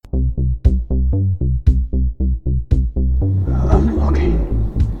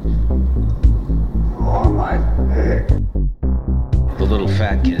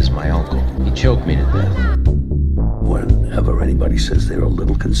that kid is my uncle. He choked me to death. Whenever anybody says they're a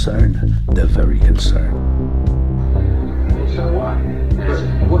little concerned, they're very concerned. So what?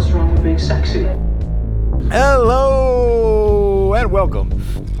 What's wrong with being sexy? Hello and welcome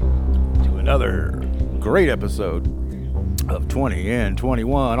to another great episode of 20 and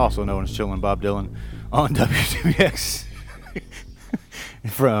 21, also known as Chillin' Bob Dylan on WTBX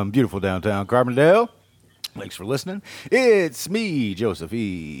from beautiful downtown Carbondale. Thanks for listening. It's me, Joseph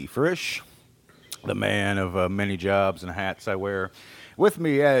E. Frisch, the man of many jobs and hats I wear. With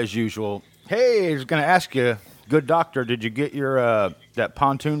me, as usual, hey, I was going to ask you, good doctor, did you get your that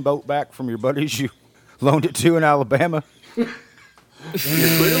pontoon boat back from your buddies you loaned it to in Alabama?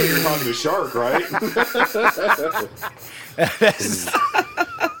 Clearly you're talking to Shark, right?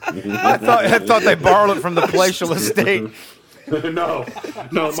 I thought they borrowed it from the palatial estate. No,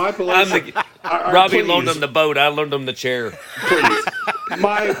 my palatial... Robbie loaned him the boat. I loaned him the chair. Please.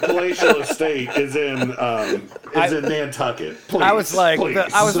 My palatial estate is in Nantucket. Please, I was like, please.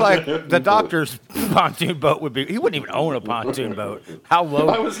 the doctor's pontoon boat would be. He wouldn't even own a pontoon boat. How low?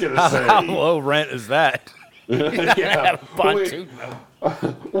 I was gonna say, how low rent is that? Yeah, a pontoon boat.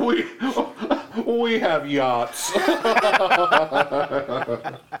 We have yachts.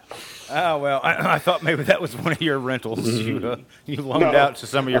 Oh, well, I thought maybe that was one of your rentals you loaned out to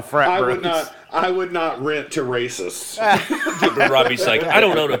some of your frat bros. I would not rent to racists. Robbie's like, I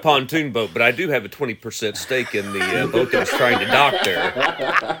don't own a pontoon boat, but I do have a 20% stake in the boat that was trying to dock there.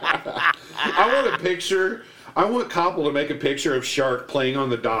 I want Koppel to make a picture of Shark playing on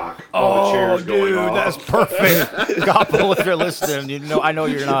the dock while the chair's going off. That's perfect. Koppel, if you're listening, I know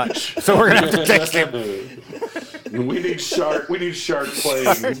you're not. So we're going to have to text him. We need Shark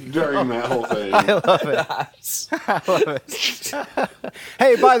playing during that whole thing. I love it.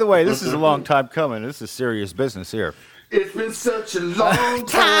 Hey, by the way, this is a long time coming. This is serious business here. It's been such a long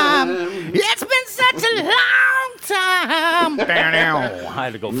time. It's been such a long time. I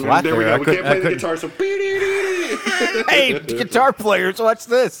had to go flat there. We go. We can't play the couldn't. guitar, so... Hey, guitar players, watch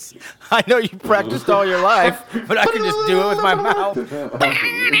this. I know you practiced all your life, but I can just do it with my mouth.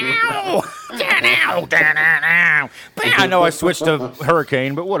 I know I switched to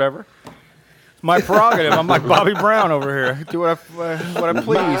Hurricane, but whatever. It's my prerogative. I'm like Bobby Brown over here. I do what I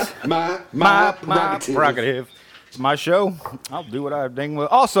please. My prerogative. It's my show. I'll do what I ding with.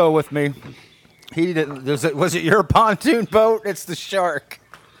 Also with me, he didn't. Was it your pontoon boat? It's the Shark.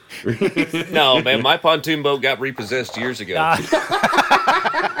 No, man, my pontoon boat got repossessed years ago.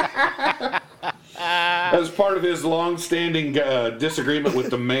 As part of his long-standing disagreement with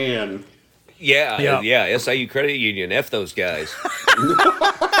the man. Yeah, SIU Credit Union. F those guys.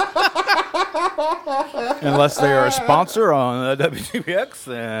 Unless they are a sponsor on WTBX,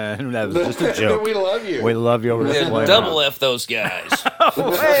 then that was just a joke. We love you. We love you over this way. Double F those guys.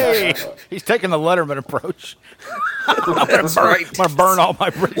 Oh, hey, he's taking the Letterman approach. That's right. I'm going to burn all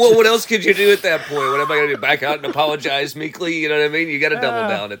my bridges. Well, what else could you do at that point? What am I going to do? Back out and apologize meekly? You know what I mean? You got to double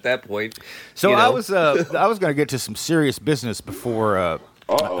down at that point. So I was going to get to some serious business before.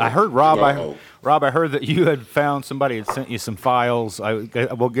 I heard Rob. I heard that you had found somebody had sent you some files.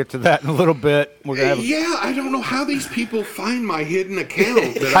 We'll get to that in a little bit. We're gonna have I don't know how these people find my hidden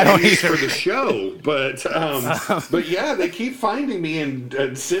account that I use for the show, but yeah, they keep finding me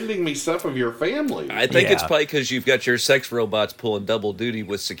and sending me stuff of your family. I think it's probably because you've got your sex robots pulling double duty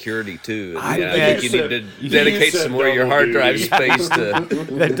with security too. I think you need to dedicate some more of your hard drive space to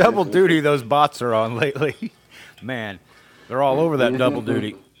the double duty those bots are on lately. Man, they're all over that double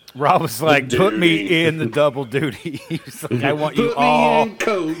duty. Rob was like, put me in the double duty. He's like, I want you all in,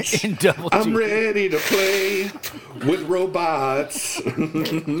 coach. In double duty. I'm ready to play with robots.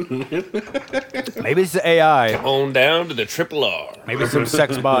 Maybe it's the AI. On down to the triple R. Maybe some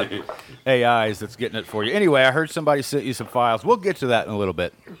sex bot AIs that's getting it for you. Anyway, I heard somebody sent you some files. We'll get to that in a little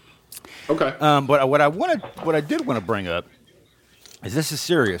bit. Okay. But what I did want to bring up is this is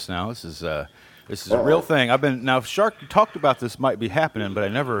serious now. This is a real thing. Now Shark talked about this might be happening, but I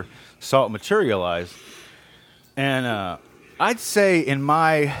never saw it materialize. And I'd say in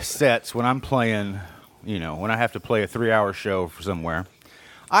my sets when I'm playing, when I have to play a 3-hour show for somewhere,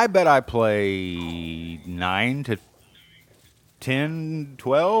 I bet I play 9 to 10,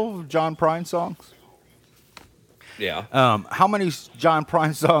 12 John Prine songs. Yeah. How many John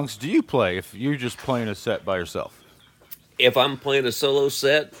Prine songs do you play if you're just playing a set by yourself? If I'm playing a solo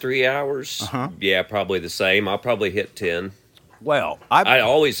set, 3 hours, yeah, probably the same. I'll probably hit 10. Well, I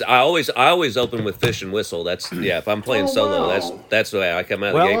always open with Fish and Whistle. That's if I'm playing solo, that's the way I come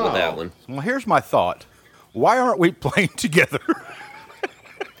out of the gate with that one. Well, here's my thought. Why aren't we playing together?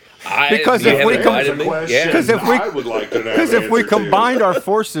 Because you if we haven't com- invited me. Yeah. Because if we- I would like to know. Because if we combined our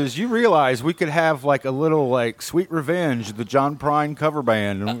forces, you realize we could have like a little like Sweet Revenge, the John Prine cover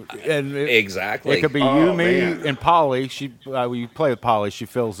band, and Exactly. it could be Oh, you, me, man. and Polly. We play with Polly. She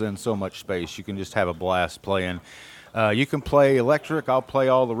fills in so much space. You can just have a blast playing. You can play electric. I'll play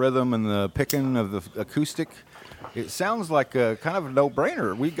all the rhythm and the picking of the acoustic. It sounds like a kind of a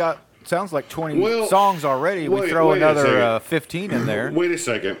no-brainer. We got sounds like 20 songs already. We throw wait a another second. 15 in there. Wait a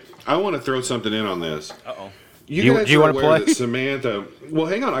second. I want to throw something in on this. Uh-oh. You guys do you are wanna aware play? that Samantha... Well,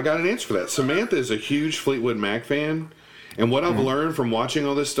 hang on. I got an answer for that. Samantha is a huge Fleetwood Mac fan. And what I've learned from watching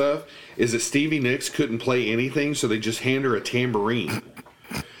all this stuff is that Stevie Nicks couldn't play anything, so they just hand her a tambourine.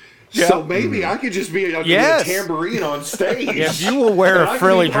 Yeah. So maybe I could just be a tambourine on stage. If you will wear and a I can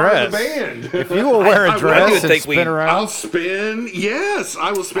frilly be part of dress, the band. if you will wear a I dress would and think spin around, I'll spin. Yes,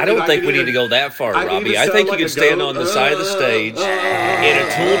 I will spin. I don't think we need to go that far, Robbie. I think you can stand on the side of the stage in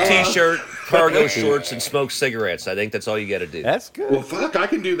a Tool T-shirt, cargo shorts, and smoke cigarettes. I think that's all you got to do. that's good. Well, fuck, I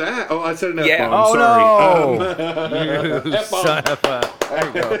can do that. Oh, I said an Yeah. F-bomb. Oh, Sorry. no. You son of a... There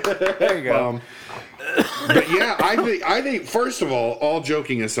you go. There you go. But yeah, I think first of all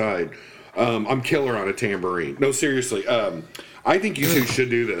joking aside, I'm killer on a tambourine. No, seriously. I think you two should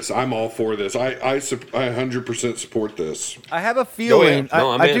do this. I'm all for this. I 100% support this. I have a feeling. yeah.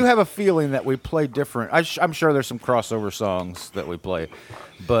 No, I'm I do in. have a feeling that we play different. I'm sure there's some crossover songs that we play,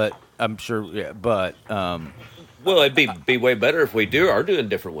 but I'm sure. Yeah, but Well, it'd be way better if we are doing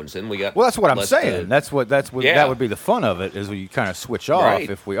different ones. Then we got. well, that's what I'm less saying. to- That's what Yeah. that would be the fun of it is we kind of switch off Right.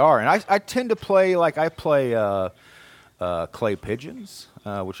 if we are. And I tend to play like I play Clay Pigeons,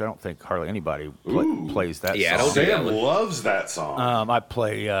 which I don't think hardly anybody plays that. Yeah, I song. don't do that Sam one. loves that song. I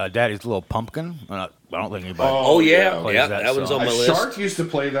play Daddy's Little Pumpkin. I don't think anybody. Oh yeah, plays yeah, that that one's song. on my list. Shark used to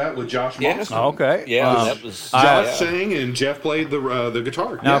play that with Josh Yeah. Mawson. Oh, okay. Yeah, that was. Josh sang and Jeff played the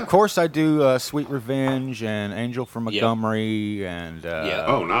guitar. Now, yeah. of course, I do Sweet Revenge and Angel from Montgomery and Yeah.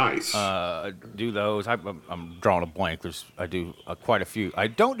 Oh, nice. do those. I'm drawing a blank. I do quite a few. I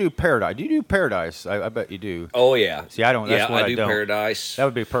don't do Paradise. Do you do Paradise? I bet you do. Oh yeah. See, I don't. That's Yeah, what I do don't. Paradise. That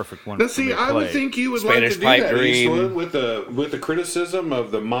would be a perfect one. Now, for see, me to I would play. think you would Spanish like to do Pipe that, Dream. Eastwood, with the criticism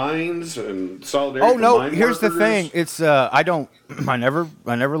of the mines and solidarity. Oh for no! mine Here's the workers. thing. It's I don't. I never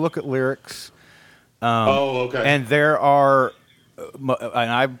look at lyrics. Oh, okay. And there are, and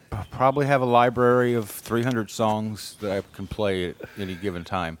I probably have a library of 300 songs that I can play at any given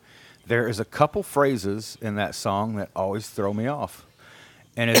time. There is a couple phrases in that song that always throw me off.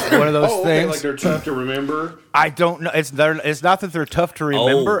 And it's one of those oh, okay, things. like they're tough to remember. I don't know. It's not that they're tough to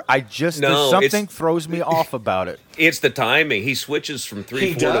remember. Oh, I just no, there's something it's- throws me off about it. It's the timing. He switches from 3/4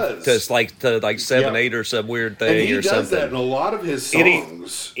 He does. to like 7/8 or some weird And thing he or does something. that in a lot of his Any-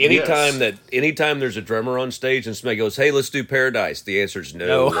 songs. Anytime Yes. anytime there's a drummer on stage and somebody goes, "Hey, let's do Paradise," the answer is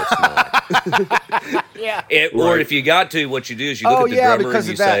no, let's not. Yeah. Or Right. if you got to, what you do is you look Oh at the yeah, drummer because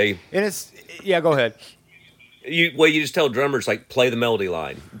and you of that. say, And it's go ahead. you just tell drummers like play the melody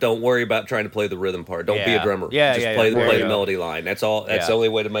line. Don't worry about trying to play the rhythm part. Don't be Yeah. a drummer. Yeah, just yeah, play yeah. There the you go. melody line. That's all. That's the Yeah. only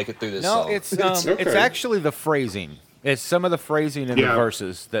way to make it through this No, song. it's okay. it's actually the phrasing. It's some of the phrasing in the Yeah.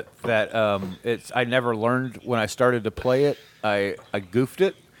 verses that it's I never learned when I started to play it. I goofed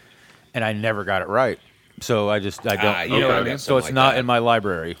it, and I never got it right. So I don't. yeah, You know what I okay. mean? So Something it's like not that. in my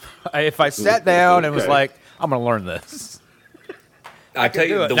library. If I sat down and was Okay. like, I'm going to learn this. I tell Do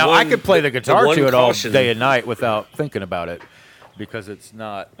you, it. the Now one, I could play the guitar one to it all caution- day and night without thinking about it, because it's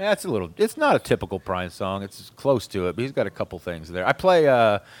not. It's not a typical Prine song. It's close to it, but he's got a couple things there. I play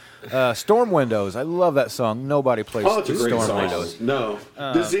Storm Windows. I love that song. Nobody plays Oh, it's a great Storm song. Windows. No.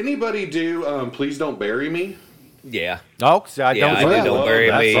 Does anybody do Please Don't Bury Me? Yeah, Oh, see, I yeah. don't I do did that Don't one. Bury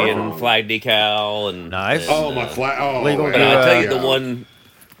That Me song. and Flag Decal and Nice. and, Oh, my flat. Oh, Legal man. But I'll tell you Yeah.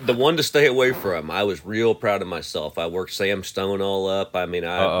 the one to stay away from. I was real proud of myself. I worked Sam Stone all up. I mean,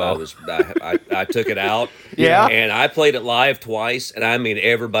 I took it out. Yeah. and I played it live twice. And I mean,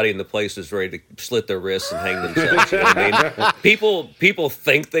 everybody in the place was ready to slit their wrists and hang themselves. You know what I mean? People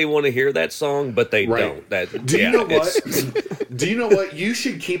think they want to hear that song, but they Right. don't. Do you know it's- what? Do you know what? You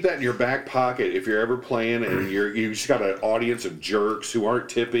should keep that in your back pocket if you're ever playing and you just got an audience of jerks who aren't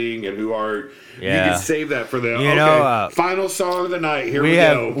tipping and who aren't. You Yeah. can save that for them. You okay, know, final song of the night. Here we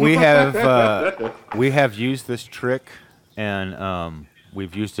have go. we have used this trick, and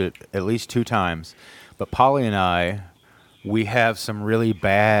we've used it at least 2 times. But Polly and I, we have some really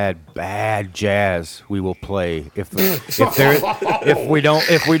bad jazz we will play if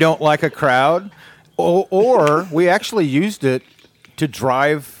we don't like a crowd, or we actually used it to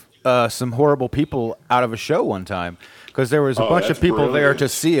drive some horrible people out of a show one time, because there was a bunch of that's people there brilliant. to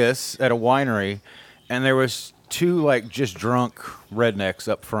see us at a winery, and there was two like just drunk rednecks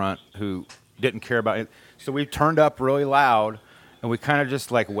up front who didn't care about it. So we turned up really loud, and we kind of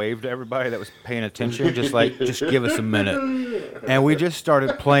just like waved to everybody that was paying attention, just give us a minute. And we just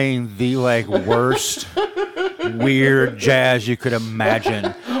started playing the like worst weird jazz you could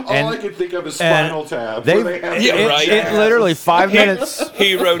imagine. All I could think of is Spinal Tap. It literally 5 minutes.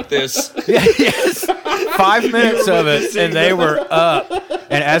 He wrote this. Yes, 5 minutes of it, and they were up.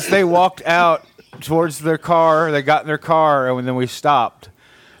 And as they walked out towards their car, they got in their car, and then we stopped.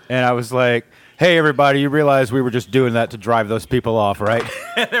 And I was like, "Hey, everybody! You realize we were just doing that to drive those people off, right?"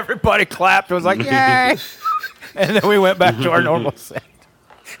 And everybody clapped. It was like, "Yay!" And then we went back to our normal set.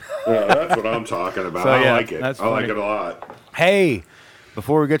 Yeah, that's what I'm talking about. So, I like it. that's I like funny. it a lot. Hey,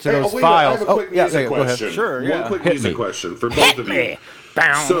 before we get to those wait, files, I have a quick music go ahead. question. Sure, yeah. One quick Hit music me. question for both of you.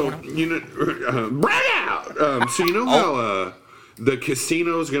 So you know, brag out. So you know how the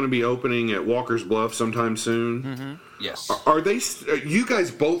casino is going to be opening at Walker's Bluff sometime soon. Mm-hmm. Yes. Are they? You guys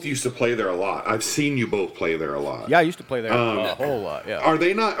both used to play there a lot. I've seen you both play there a lot. Yeah, I used to play there a whole lot. Yeah. Are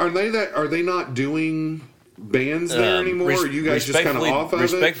they not? Are they not doing bands there anymore? Or are you guys just kind of off of it?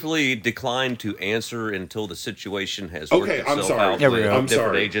 Respectfully declined to answer until the situation has Okay, worked I'm itself sorry. out There we with go. I'm different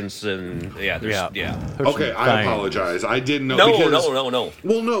sorry. agents and yeah. Okay, I apologize. I didn't know. No.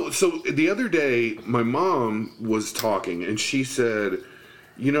 Well, no. So the other day, my mom was talking, and she said,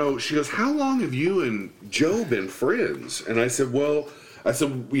 you know, she goes, "How long have you and Joe been friends?" And I said,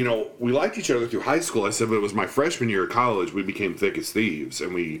 you know, we liked each other through high school. I said, but it was my freshman year of college. We became thick as thieves,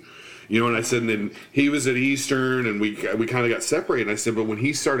 and we, you know, and I said, and then he was at Eastern, and we kind of got separated. And I said, but when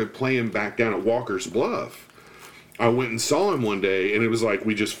he started playing back down at Walker's Bluff, I went and saw him one day, and it was like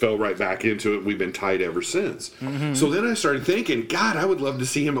we just fell right back into it. We've been tight ever since. Mm-hmm. So then I started thinking, God, I would love to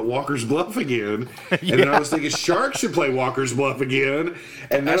see him at Walker's Bluff again. And then I was thinking Shark should play Walker's Bluff again.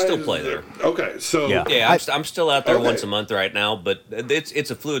 And then I still play there. Okay, so Yeah, I'm still out there Okay. once a month right now, but it's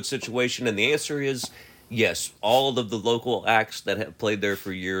a fluid situation, and the answer is yes. All of the local acts that have played there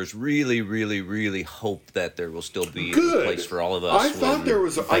for years really, really, really hope that there will still be a place for all of us. I thought there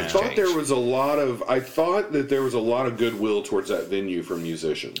was a lot of goodwill towards that venue from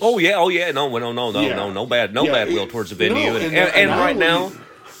musicians. Oh yeah, no bad will towards the venue, and right now.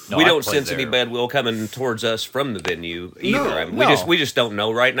 We don't sense any bad will coming towards us from the venue either. I mean, we just don't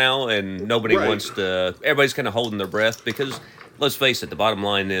know right now, and nobody wants to. Everybody's kind of holding their breath because, let's face it, the bottom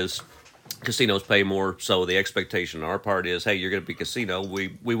line is casinos pay more. So the expectation on our part is, hey, you're going to be casino. We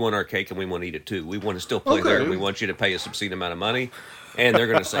want our cake and we want to eat it too. We want to still play there, and we want you to pay us obscene amount of money. And they're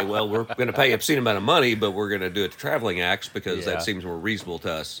going to say, well, we're going to pay obscene amount of money, but we're going to do it to traveling acts because that seems more reasonable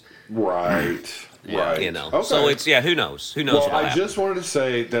to us. Right. Right. You know. Okay. So it's who knows? Who knows? Well, what'll I happen. just wanted to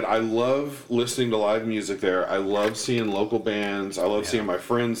say that I love listening to live music there. I love seeing local bands. I love seeing my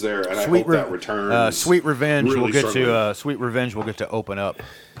friends there, and I hope that returns. Sweet Revenge. Really we'll get strongly. to Sweet Revenge. We'll get to open up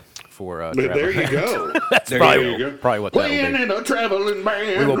for. But there you go. That's There probably, you go. probably what that will Playing be. in a traveling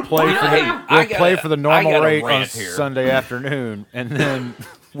band. We will play for the I got the a normal rate on rant here. Sunday afternoon, and then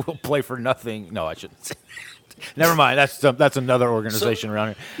we'll play for nothing. No, I shouldn't say. Never mind. That's another organization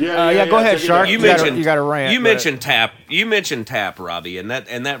around here. Go ahead, take it Shark. down. You got a rant. You but- mentioned tap. You mentioned tap, Robbie, and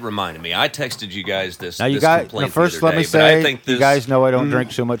that reminded me. I texted you guys this. Now you this got complaint first. the Let other me day, but I say, think you this, guys know I don't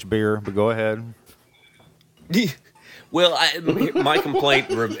drink so much beer, but go ahead. Well, my complaint,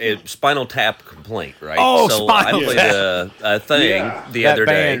 Spinal Tap complaint, right? Oh, so Spinal I played Tap. a thing the That other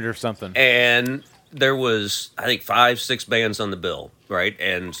day, band or something. and there was I think 5-6 bands on the bill, right?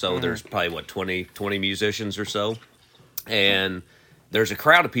 And so there's probably 20 musicians or so, and there's a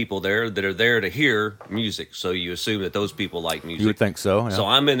crowd of people there that are there to hear music. So you assume that those people like music. You would think so. Yeah. So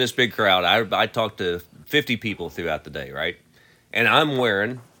I'm in this big crowd. I talked to 50 people throughout the day, right? And I'm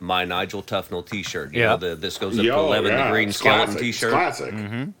wearing my Nigel Tufnel T-shirt. You know, this goes up to 11, the green it's skeleton classic. It's T-shirt. classic.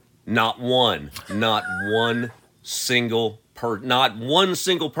 Not one single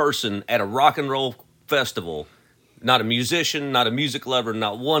person at a rock and roll festival, not a musician, not a music lover,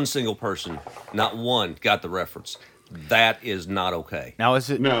 not one single person, not one got the reference. That is not okay. Now is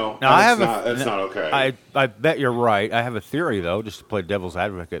it? No, Now I have that's not okay. I bet you're right. I have a theory though, just to play devil's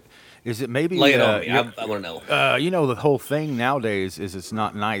advocate. Is it maybe? Lay it on me. I want to know. You know, the whole thing nowadays is it's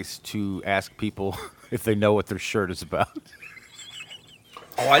not nice to ask people if they know what their shirt is about.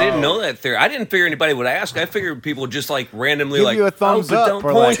 Oh, I didn't know that theory. I didn't figure anybody would ask. I figured people would just like randomly Give like, you a thumbs but up don't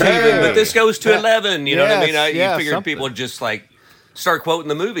or point like, to even, hey. but this goes to 11. You know what I mean? Yes, You figured something. people would just like start quoting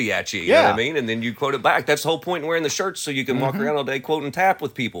the movie at you. You know what I mean? And then you quote it back. That's the whole point in wearing the shirts, so you can walk around all day quoting tap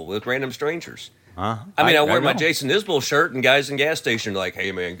with people, with random strangers. I mean, I wear my know. Jason Isbell shirt, and guys in gas station are like,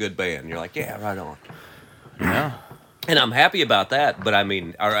 "Hey, man, good band." And you're like, "Yeah, right on." Yeah. And I'm happy about that, but I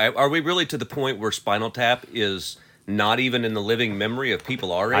mean, are we really to the point where Spinal Tap is not even in the living memory of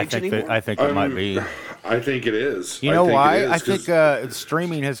people our age anymore? I think it might be. I think it is. You know why? I think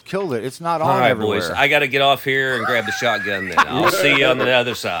streaming has killed it. It's not on everywhere. Boys, I got to get off here and grab the shotgun then. I'll see you on the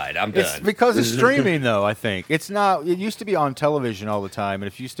other side. I'm done. It's because of streaming, though, I think. It's not. It used to be on television all the time, and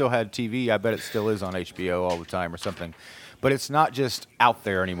if you still had TV, I bet it still is on HBO all the time or something. But it's not just out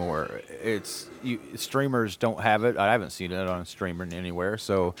there anymore. Streamers don't have it. I haven't seen it on a streamer anywhere,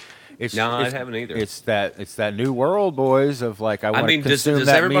 so... I haven't either. It's that new world, boys, of like I want to consume does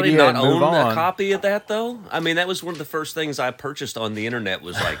that everybody media not and move own on. a copy of that though? I mean, that was one of the first things I purchased on the internet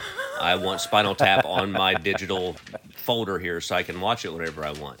was like, I want Spinal Tap on my digital folder here so I can watch it whenever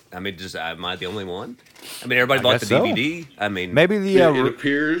I want. I mean, am I the only one? I mean, everybody bought the DVD. I mean, maybe it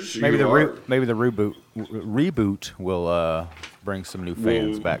appears maybe the reboot will bring some new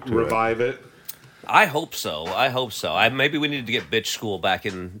fans back to revive it. I hope so. Maybe we need to get Bitch School back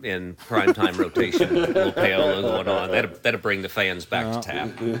in primetime rotation. A little Paola going on. That'll bring the fans back to Tap.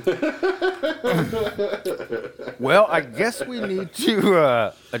 Well, I guess we need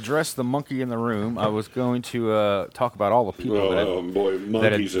to address the monkey in the room. I was going to talk about all the people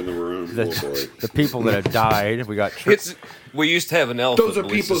monkeys in the room. The people that have died. We got. We used to have an elephant. Those are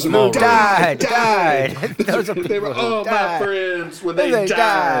people who died. Those are people they were all my friends when they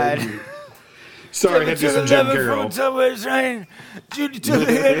died. Sorry, I had to do some Jim Carroll. Judy took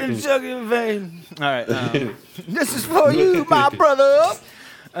the head and took it in vain. All right, this is for you, my brother.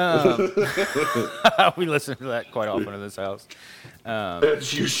 We listen to that quite often in this house.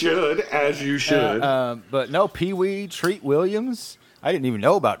 As you should. But no, Pee Wee, Treat Williams. I didn't even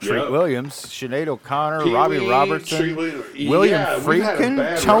know about Treat Williams. Sinead O'Connor, Pee-wee, Robbie Robertson, William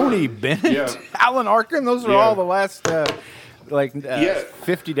Friedkin, Tony Bennett, Alan Arkin. Those are all the last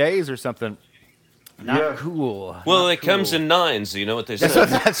 50 days or something. Not cool. Well, it comes in nines. You know what they say?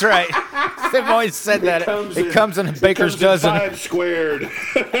 That's right. They've always said that. It comes in a baker's dozen. 5 squared.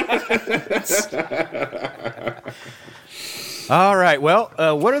 All right. Well,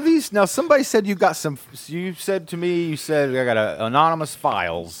 what are these? Now, somebody said you got some. You said to me, I got anonymous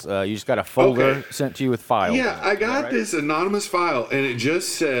files. You just got a folder sent to you with files. Yeah, I got this anonymous file, and it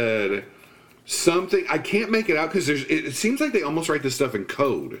just said something. I can't make it out because it seems like they almost write this stuff in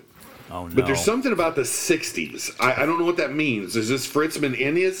code. Oh, no. But there's something about the 60s. I don't know what that means. Is this Fritzman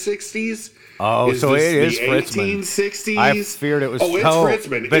in his 60s? Oh, so it is the Fritzman. 1860s? I feared it was. Oh, it's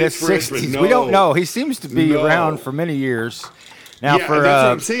Fritzman. But it's 60s. No. We don't know. He seems to be around for many years. Now, that's what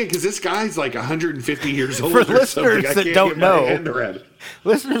I'm saying, because this guy's like 150 years old. For listeners that don't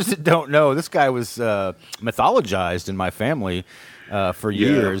know, this guy was mythologized in my family for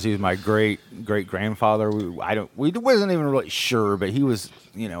years. He was my great grandfather. We wasn't even really sure, but he was.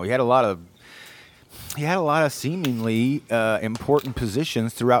 He had a lot of seemingly important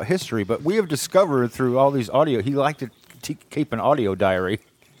positions throughout history. But we have discovered through all these audio, he liked to keep an audio diary.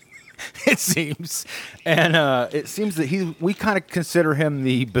 It seems, and it seems that we kind of consider him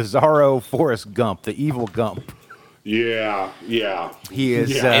the bizarro Forrest Gump, the evil Gump. Yeah. He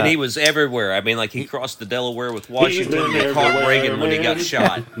is, and he was everywhere. I mean, like he crossed the Delaware with Washington and caught Reagan when he got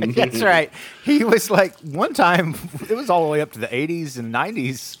shot. That's right. He was like one time. It was all the way up to the 80s and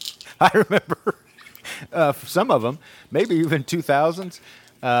 90s. I remember some of them, maybe even 2000s.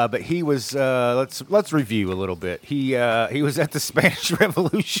 But he was. Let's review a little bit. He was at the Spanish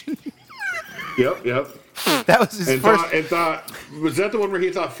Revolution. Yep. That was his first. Was that the one where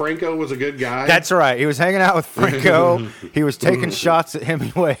he thought Franco was a good guy? That's right. He was hanging out with Franco. He was taking shots at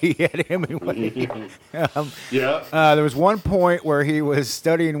Hemingway. He had Hemingway. There was one point where he was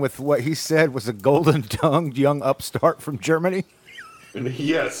studying with what he said was a golden-tongued young upstart from Germany.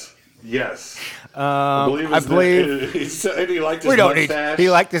 Yes. I believe he said he liked his mustache.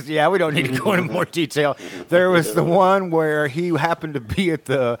 He liked this. Yeah, we don't need to go into more detail. There was the one where he happened to be at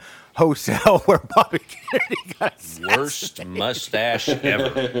the hotel where Bobby Kennedy got assassinated. Worst mustache ever.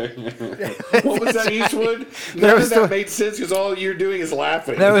 What was that, Eastwood? None of that made sense because all you're doing is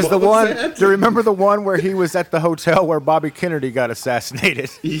laughing. There was do you remember the one where he was at the hotel where Bobby Kennedy got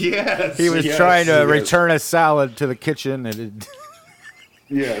assassinated? Yes. He was trying to return a salad to the kitchen and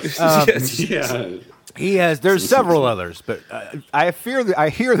Yes. He has. There's several others, but I hear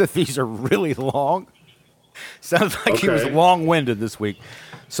that these are really long. Sounds like he was long-winded this week.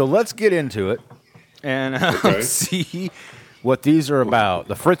 So let's get into it and see what these are about.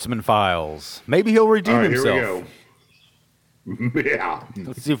 The Fritzman files. Maybe he'll redeem himself. Here we go. Yeah.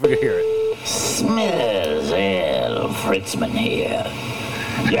 Let's see if we can hear it. Smithers, Fritzman here.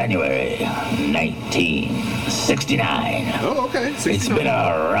 January 1969. Oh, okay. 69. It's been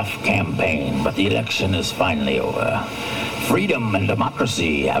a rough campaign, but the election is finally over. Freedom and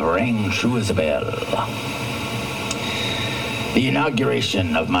democracy have rang true as a bell. The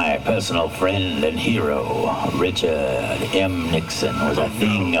inauguration of my personal friend and hero, Richard M. Nixon, was a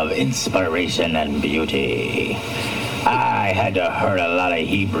thing of inspiration and beauty. I had to hurt a lot of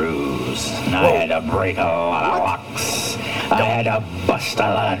Hebrews, and I had to break a lot of locks. I had to bust a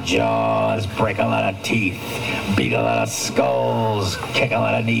lot of jaws, break a lot of teeth, beat a lot of skulls, kick a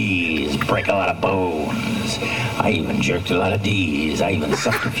lot of knees, break a lot of bones. I even jerked a lot of D's. I even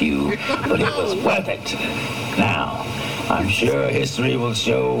sucked a few, but it was worth it. Now, I'm sure history will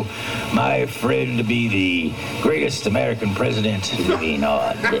show my friend to be the greatest American president, living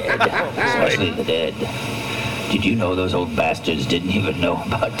or dead, especially the dead. Did you know those old bastards didn't even know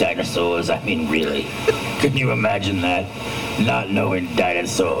about dinosaurs? I mean, really? Can you imagine that? Not knowing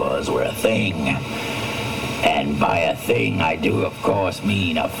dinosaurs were a thing. And by a thing, I do, of course,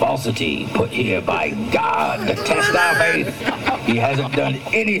 mean a falsity put here by God to test our faith. He hasn't done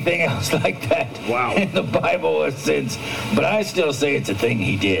anything else like that in the Bible or since. But I still say it's a thing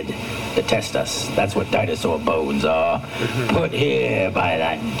he did to test us. That's what dinosaur bones are. Put here by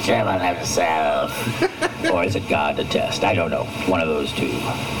the devil himself. Or is it God to test? I don't know. One of those two.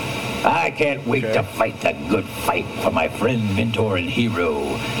 I can't wait to fight the good fight for my friend, mentor, and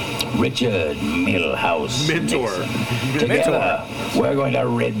hero, Richard Milhouse Nixon. Together, we're going to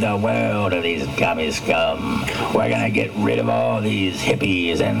rid the world of these commie scum. We're going to get rid of all these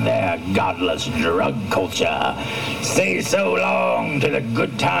hippies and their godless drug culture. Say so long to the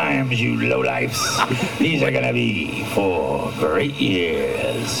good times, you lowlifes. These are going to be 4 great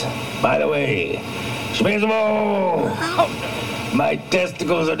years. By the way, Schmizmo! My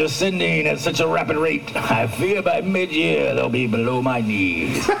testicles are descending at such a rapid rate. I fear by mid-year they'll be below my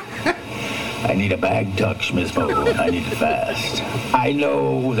knees. I need a bag tuck, Schmizmo. I need it fast. I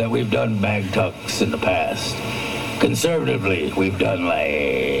know that we've done bag tucks in the past. Conservatively, we've done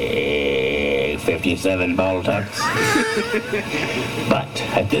like 57 ball tucks. But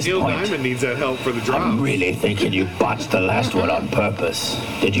at this Neil point, Diamond needs that help for the drop. I'm really thinking you botched the last one on purpose.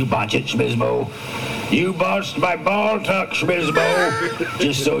 Did you botch it, Schmizmo? You botched my ball tuck, Schmizmo,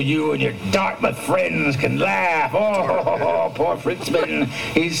 just so you and your Dartmouth friends can laugh. Oh, poor Fritzman.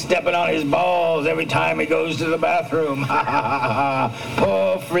 He's stepping on his balls every time he goes to the bathroom. Ha, ha, ha, ha.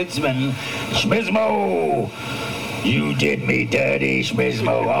 Poor Fritzman. Schmizmo, you did me dirty,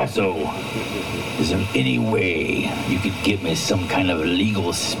 Schmizmo. Also, is there any way you could give me some kind of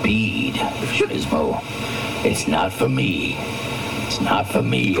legal speed, Schmizmo? It's not for me. It's not for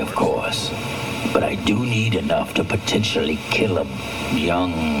me, of course. But I do need enough to potentially kill a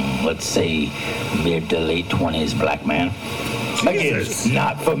young, let's say, mid to late 20s black man. Again,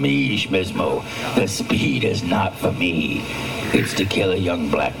 not for me, Schmizmo. The speed is not for me. It's to kill a young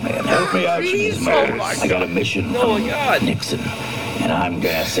black man. Help me out, Schmizmo. I got a mission from Nixon, and I'm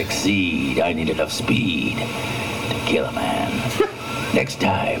gonna succeed. I need enough speed to kill a man. Next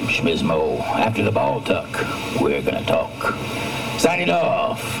time, Schmizmo, after the ball tuck, we're gonna talk. Signing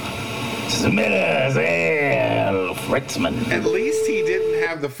off. Smithers L. Fritzman. At least he didn't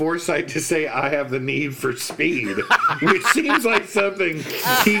have the foresight to say, I have the need for speed, which seems like something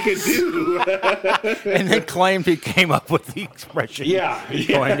he could do. And then claimed he came up with the expression. Yeah.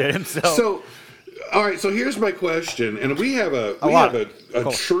 Coined it himself. So, all right, so here's my question. And we have a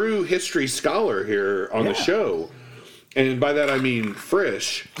true history scholar here on the show. And by that I mean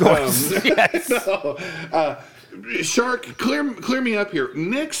Frisch. Yes. Shark, clear me up here.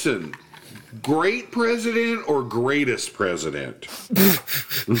 Nixon, great president or greatest president?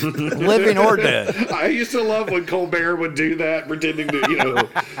 Living or dead. I used to love when Colbert would do that, pretending to,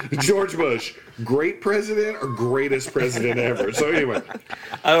 George Bush, great president or greatest president ever? So anyway.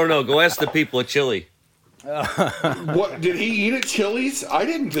 I don't know. Go ask the people of Chile. What did he eat at Chili's? I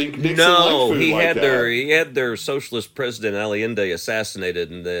didn't think Nixon liked food he like had that. he had their socialist president Allende assassinated,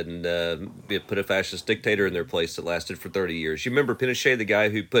 and then put a fascist dictator in their place that lasted for 30 years. You remember Pinochet, the guy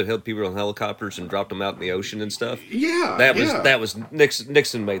who put people on helicopters and dropped them out in the ocean and stuff? Yeah, that was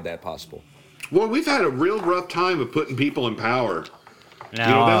Nixon made that possible. Well, we've had a real rough time of putting people in power.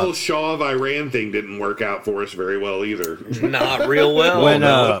 Now, that whole Shah of Iran thing didn't work out for us very well either. Not real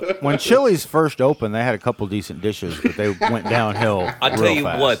well. When Chili's first opened, they had a couple decent dishes, but they went downhill. I tell you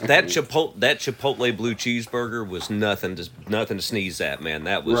fast. what, that Chipotle blue cheeseburger was nothing to sneeze at, man.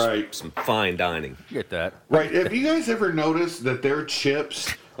 That was some fine dining. Get that right? Have you guys ever noticed that their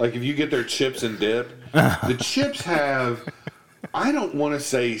chips, like if you get their chips and dip, the chips have, I don't want to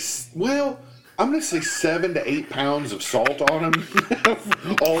say, well, I'm going to say 7 to 8 pounds of salt on them.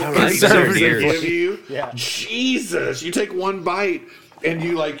 All right, they years. give you. Yeah. Jesus, you take one bite and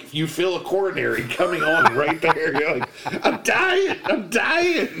you feel a coronary coming on right there. You're like, I'm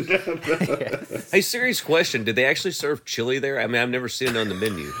dying. Hey, serious question. Did they actually serve chili there? I mean, I've never seen it on the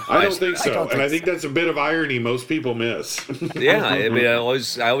menu. I don't think so. I think that's a bit of irony most people miss. Yeah, I mean, I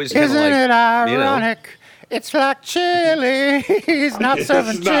always kind of Isn't like, it ironic? It's like chili. He's not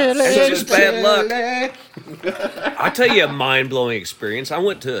serving chili. It's just bad luck. I'll tell you a mind-blowing experience. I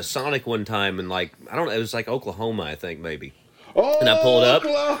went to a Sonic one time in it was like Oklahoma, I think, maybe. Oh, And I pulled up,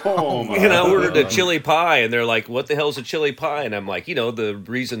 Oklahoma. and I ordered a chili pie, and they're like, what the hell's a chili pie? And I'm like, the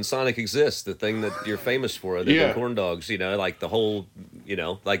reason Sonic exists, the thing that you're famous for, the corn dogs, like the whole,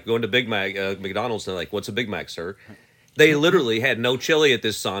 like going to Big Mac, McDonald's, and they're like, what's a Big Mac, sir? They literally had no chili at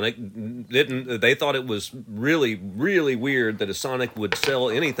this Sonic. They thought it was really, really weird that a Sonic would sell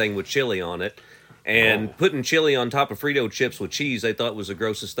anything with chili on it. And putting chili on top of Frito chips with cheese, they thought was the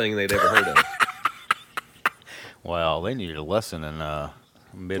grossest thing they'd ever heard of. Well, they needed a lesson in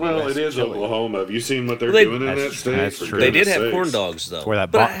Midwest. Well, it is chili. Oklahoma. Have you seen what they're doing in that state? That's For true. They did goodness have sakes. corn dogs, though.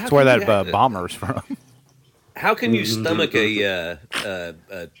 It's where that bomber's from. How can you stomach a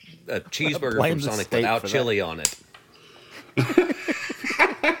cheeseburger Blame from the Sonic state without for that. chili on it?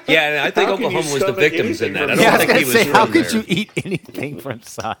 Yeah, and I think How can you Oklahoma was the stomach victims in anything that. I from don't I was think gonna he was say, how from could there. you eat anything from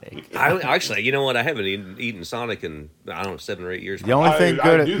Sonic? Actually, you know what? I haven't eaten Sonic in, I don't know, 7 or 8 years. The only thing I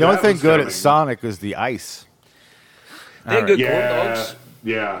good, knew the only that thing was good coming. at Sonic is the ice. They had good corn Yeah, dogs.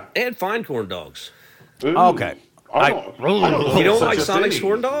 yeah. They had fine corn dogs. Ooh. Okay. I don't know You don't if like such a Sonic's thing.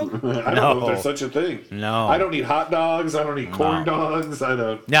 corn dog? I don't know No. if there's such a thing. No. I don't eat hot dogs. I don't eat corn dogs. I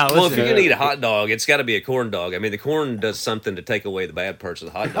don't. Now, Well, if listen. you're going to eat a hot dog, it's got to be a corn dog. I mean, the corn does something to take away the bad parts of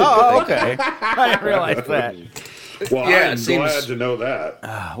the hot dog. Oh, okay. I didn't realize that. Well, Yeah, I'm it seems- glad to know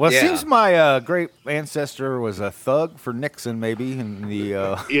that. Well, it Yeah. seems my great ancestor was a thug for Nixon, maybe in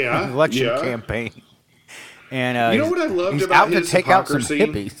the Yeah, election yeah. campaign. And You know what I loved he's about out to his take out some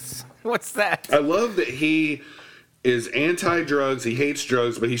hypocrisy? hippies. What's that? I love that he is anti-drugs. He hates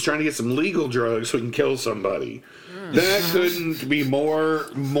drugs, but he's trying to get some legal drugs so he can kill somebody. That couldn't be more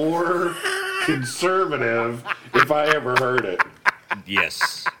conservative if I ever heard it.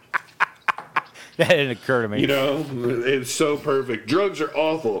 Yes. That didn't occur to me. You know, it's so perfect. Drugs are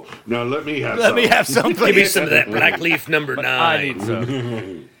awful. Now let me have Let some. me have some, Give me please. some of that black leaf number 9. I need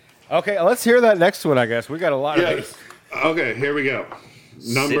some. Okay, let's hear that next one, I guess. We got a lot of Yeah. these. Okay, here we go.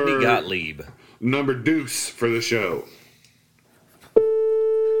 Sidney Gottlieb. Number deuce for the show.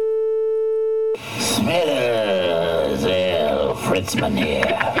 Smithers, Fritzman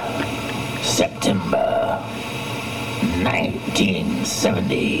here. September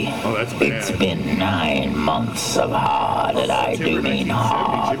 1970. Oh, that's bad. It's been 9 months of hard, and I do mean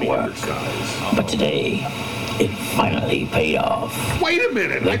hard work. But today, it finally paid off. Wait a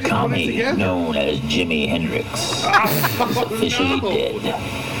minute. I The didn't put it commie together. known as Jimi Hendrix is officially dead.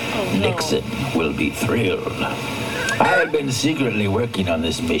 Nixon will be thrilled. I had been secretly working on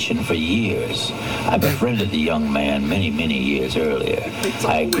this mission for years. I befriended the young man many, many years earlier.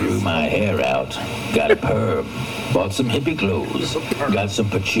 I grew my hair out, got a perm, bought some hippie clothes, got some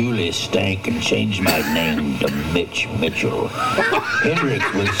patchouli stank, and changed my name to Mitch Mitchell. Hendrix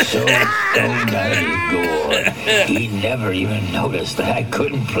was so stoned out of his gourd, he never even noticed that I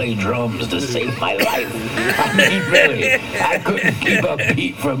couldn't play drums to save my life. I mean, really, I couldn't keep a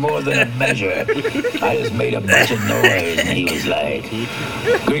beat for more than a measure. I just made a bunch of noise, and he was like,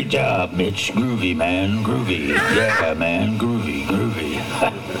 "Great job, Mitch. Groovy, man. Groovy. Yeah, man. Groovy, groovy."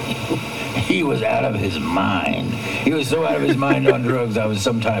 He was out of his mind. He was so out of his mind on drugs, I would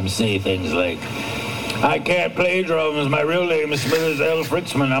sometimes say things like, "I can't play drums. My real name is Smithers L.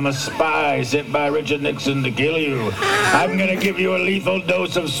 Fritzman. I'm a spy sent by Richard Nixon to kill you. I'm going to give you a lethal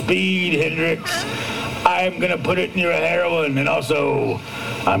dose of speed, Hendrix. I'm going to put it in your heroin, and also,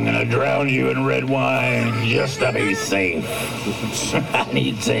 I'm going to drown you in red wine just to be safe." And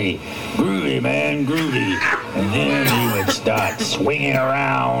he'd say, "Groovy, man, groovy." And then he would start swinging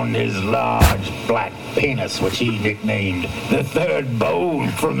around his large black penis, which he nicknamed the third bone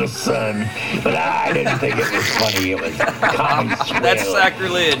from the sun. But I didn't think it was funny. It was common swell. That's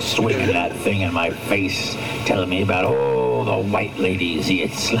sacrilege. Swinging that thing in my face, telling me about all the white ladies he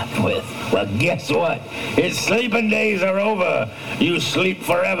had slept with. Well, guess what? His sleeping days are over. You sleep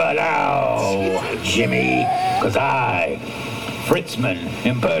forever now, Jimmy. Because I, Fritzman,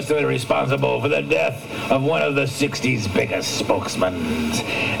 am personally responsible for the death of one of the 60's biggest spokesmen.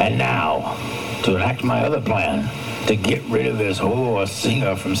 And now, to enact my other plan, to get rid of this whore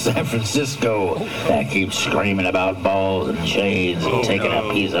singer from San Francisco that keeps screaming about balls and chains and taking a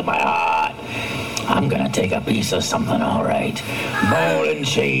piece of my heart. I'm gonna take a piece of something, all right. Ball and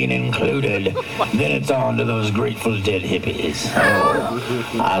chain included. Then it's on to those Grateful Dead hippies.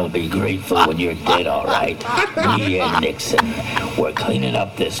 Oh, I'll be grateful when you're dead, all right. Me and Nixon, we're cleaning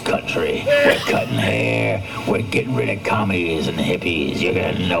up this country. We're cutting hair. We're getting rid of commies and hippies. You're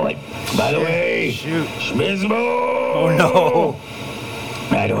gonna know it. By the way, Schmizmo! Oh, no.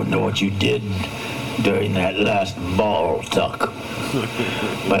 I don't know what you did during that last ball tuck,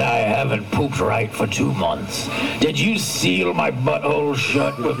 but I haven't pooped right for 2 months. Did you seal my butthole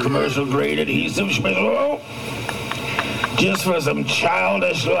shut with commercial grade adhesive, Schmizmo? Just for some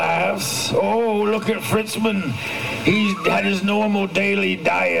childish laughs? Oh, look at Fritzman. He's had his normal daily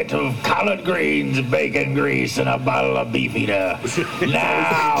diet of collard greens, bacon grease, and a bottle of Beefeater.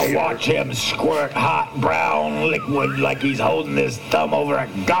 Now watch him squirt hot brown liquid like he's holding his thumb over a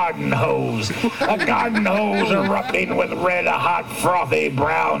garden hose. A garden hose erupting with red, hot, frothy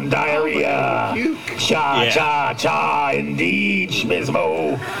brown diarrhea. Cha, cha, cha, indeed,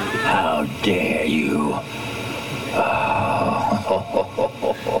 Schmizmo. How dare you?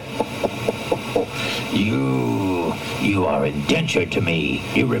 You are indentured to me.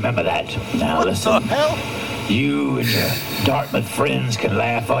 You remember that. Now listen. You and your Dartmouth friends can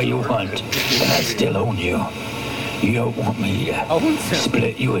laugh all you want, but I still own you. You don't want me to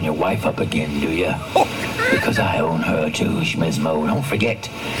split you and your wife up again, do you? Because I own her too, Schmizmo. Don't forget.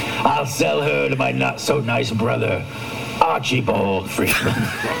 I'll sell her to my not-so-nice brother, Archibald Fritzman.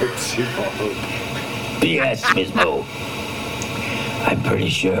 Archibald. P.S., Schmizmo. I'm pretty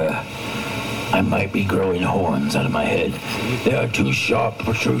sure I might be growing horns out of my head. There are 2 sharp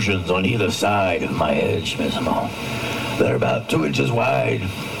protrusions on either side of my head, Schmizmo. They're about 2 inches wide,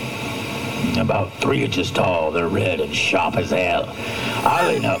 about 3 inches tall. They're red and sharp as hell.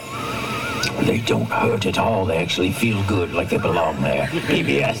 Oddly enough, they don't hurt at all. They actually feel good, like they belong there.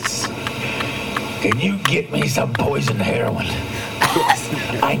 PBS, can you get me some poison heroin?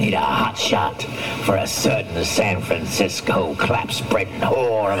 I need a hot shot for a certain San Francisco clap-spreading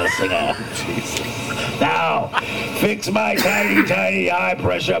whore of a singer. Now, fix my tiny, tiny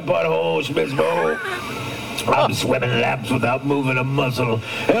high-pressure butthole, Schmizmo. I'm swimming laps without moving a muscle.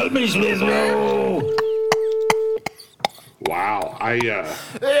 Help me, Schmizmo! Wow,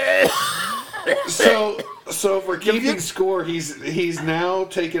 So for keeping score, he's now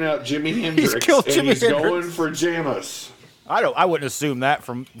taken out Jimi Hendrix. He's killed Jimi Hendrix. Going for Jamis. I wouldn't assume that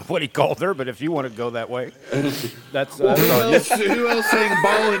from what he called her, but if you want to go that way, that's who else sang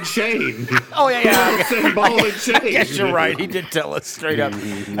Ball and Chain? Oh, yeah. Who else sang Ball and Chain? Yes, you're right. He did tell us straight up.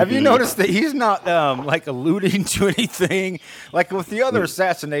 Have you noticed that he's not like alluding to anything? Like with the other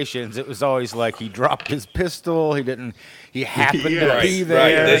assassinations, it was always like he dropped his pistol. He happened to be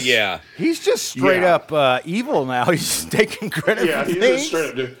there. Right. He's just straight up evil now. He's taking credit for he's things. Just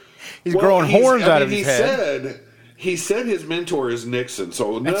straight up. He's growing horns out of his head. He said his mentor is Nixon,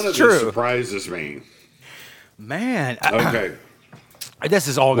 so none of this surprises me. Man. Okay. This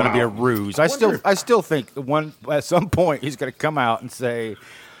is all going to be a ruse. I still think at some point he's going to come out and say,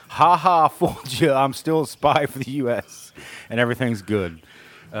 "Ha ha, fooled you. I'm still a spy for the U.S. and everything's good."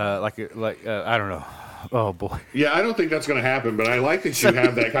 I don't know. Oh boy. Yeah, I don't think that's going to happen, but I like that you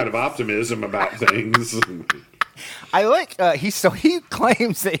have that kind of optimism about things. I like he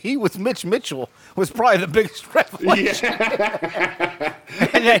claims that he was Mitch Mitchell was probably the biggest revelation. Yeah.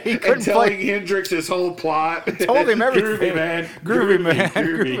 And that he couldn't telling Hendrix his whole plot. Told him everything. Groovy man.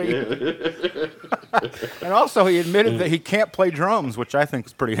 And also he admitted that he can't play drums, which I think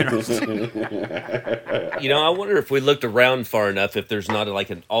is pretty interesting. I wonder if we looked around far enough if there's not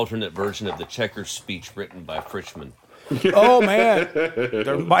an alternate version of the Checkers speech written by Fritzman. Oh man,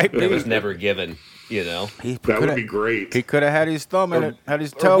 there might be. That was never given. That would be great. He could have had his thumb in it, had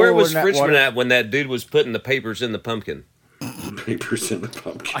his toe. Where was Fritzman at when that dude was putting the papers in the pumpkin? Papers in the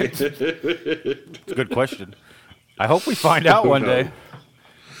pumpkin. It's a good question. I hope we find out one day.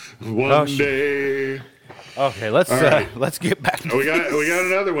 One day. Okay, let's get back. We got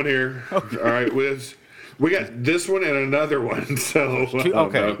another one here. Okay. All right, we got this one and another one. So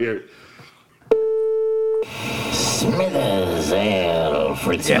here. Smithers L.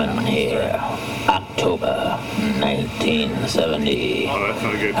 Fritzman here. October 1970. Oh, that's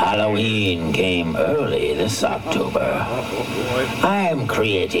not good. Halloween came early this October. I am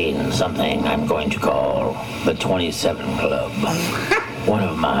creating something I'm going to call the 27 Club. One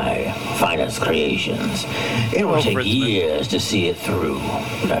of my finest creations. It will take years to see it through,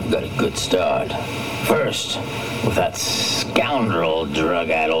 but I've got a good start. First, with that scoundrel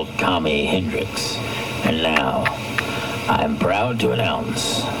drug-addled commie Hendrix. And now, I'm proud to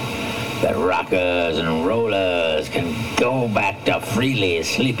announce that rockers and rollers can go back to freely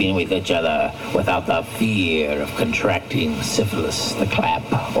sleeping with each other without the fear of contracting syphilis, the clap,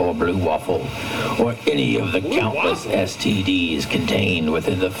 or blue waffle, or any of the countless STDs contained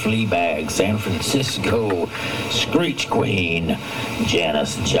within the Fleabag San Francisco Screech Queen,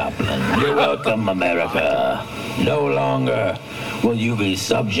 Janis Joplin. You're welcome, America. No longer will you be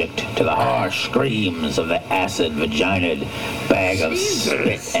subject to the harsh screams of the acid vaginaed bag of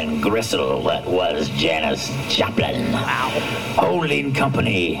spit and gristle that was Janis Joplin. Holding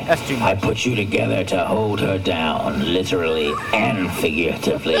company, I put you together to hold her down, literally and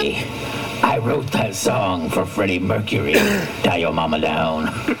figuratively. I wrote that song for Freddie Mercury, Tie Your Mama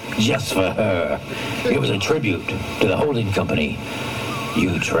Down, just for her. It was a tribute to the holding company.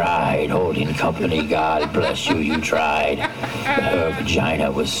 You tried, holding company. God bless you, you tried. But her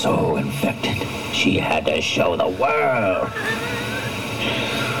vagina was so infected, she had to show the world.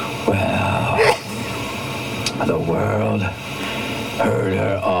 Well, the world heard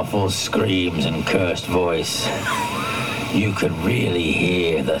her awful screams and cursed voice. You could really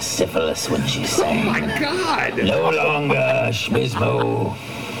hear the syphilis when she sang. Oh, my God! No longer, Schmizmo.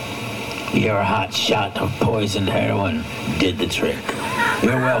 Your hot shot of poisoned heroin did the trick.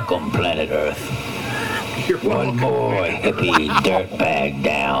 You're welcome, planet Earth. One more hippie dirtbag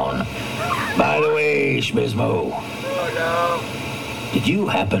down. By the way, Schmizmo, did you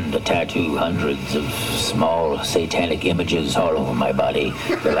happen to tattoo hundreds of small satanic images all over my body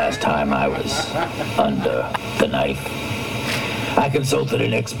the last time I was under the knife? I consulted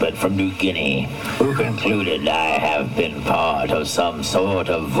an expert from New Guinea who concluded I have been part of some sort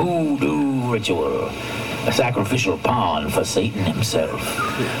of voodoo ritual, a sacrificial pawn for Satan himself,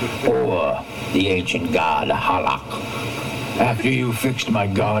 or the ancient god Halak. After you fixed my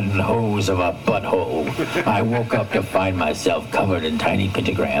garden hose of a butthole, I woke up to find myself covered in tiny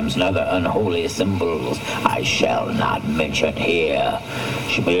pentagrams and other unholy symbols I shall not mention here.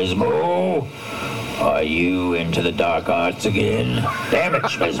 Schmizmo, are you into the dark arts again? Damn it,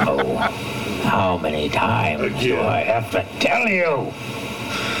 Schmizmo. How many times do I have to tell you?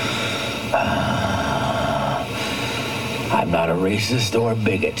 I'm not a racist or a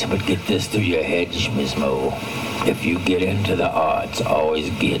bigot, but get this through your head, Schmizmo. If you get into the arts, always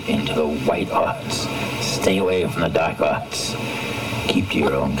get into the white arts. Stay away from the dark arts. Keep to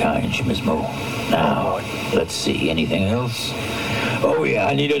your own kind, Schmizmo. Now, let's see, anything else? Oh yeah,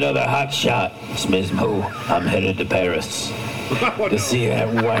 I need another hot shot, Schmizmo. I'm headed to Paris to see that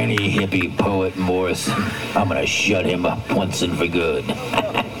whiny hippie poet Morrison. I'm gonna shut him up once and for good.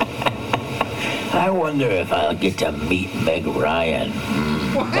 I wonder if I'll get to meet Meg Ryan.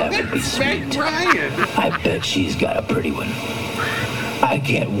 That would be sweet. Meg Ryan? I bet she's got a pretty one. I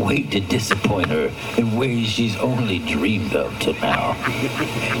can't wait to disappoint her in ways she's only dreamed of till now.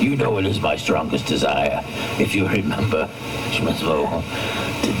 You know it is my strongest desire, if you remember, Schmizmo,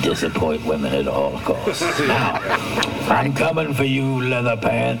 to disappoint women at all costs. Now, I'm coming for you, leather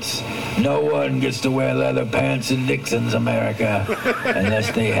pants. No one gets to wear leather pants in Nixon's America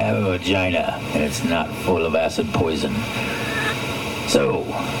unless they have a vagina and it's not full of acid poison. So,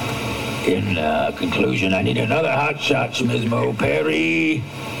 in conclusion, I need another hot shot, Schmizmo. Perry,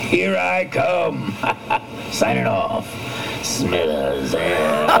 here I come. Signing off. Smithers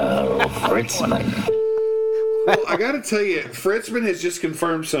L. Fritzman. Well, I got to tell you, Fritzman has just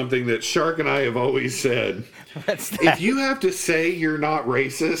confirmed something that Shark and I have always said. What's that? If you have to say you're not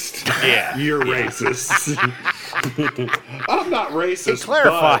racist, you're racist. I'm not racist. He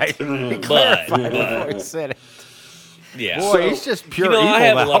clarified. But, He clarified before he said it. Yeah. Boy, he's just pure evil I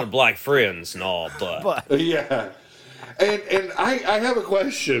have now. a lot of black friends and all, but yeah. And I have a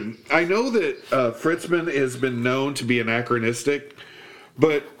question. I know that Fritzman has been known to be anachronistic,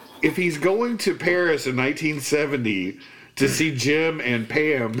 but if he's going to Paris in 1970 to see Jim and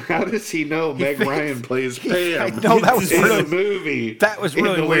Pam, how does he know Meg Ryan plays Pam that was in really, a movie? That was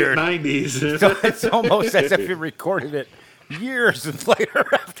really in the weird. Late 90s. So it's almost as if he recorded it years later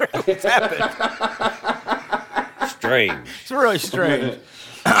after it's happened. strange. It's really strange.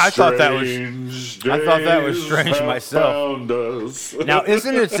 I thought that was strange myself. Now,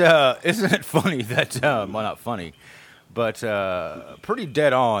 isn't it funny that well, not funny, but pretty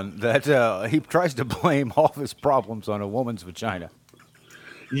dead on that he tries to blame all of his problems on a woman's vagina.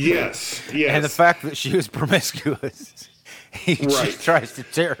 Yes. And the fact that she was promiscuous, he just tries to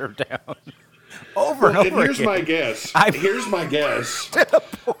tear her down over and over again. Here's my guess.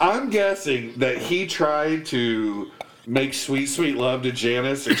 I'm guessing that he tried to make sweet, sweet love to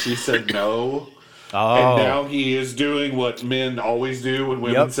Janice, and she said no. And now he is doing what men always do when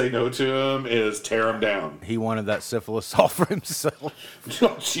women say no to him, is tear him down. He wanted that syphilis all for himself.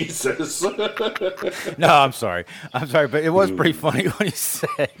 Oh, Jesus. No, I'm sorry, but it was pretty funny when he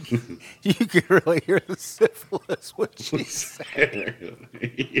said, you could really hear the syphilis, what she said.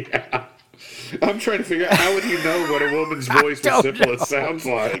 Yeah. I'm trying to figure out, how would he know what a woman's voice with syphilis sounds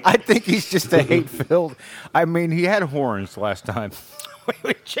like? I think he's just a hate-filled. I mean, he had horns last time.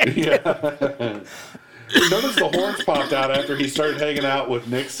 We checked it. Notice the horns popped out after he started hanging out with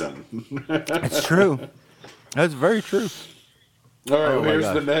Nixon. That's true. That's very true. All right,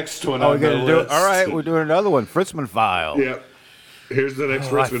 here's the next one on the list. All right, we're doing another one. Fritzman file. Yep. Here's the next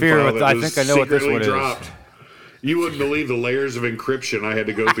Fritzman file that was secretly dropped. You wouldn't believe the layers of encryption I had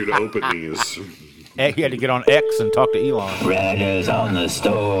to go through to open these. He had to get on X and talk to Elon. Riders on the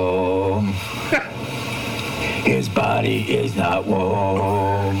storm. His body is not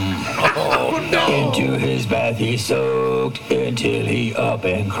warm. Oh, no. Into his bath he soaked until he up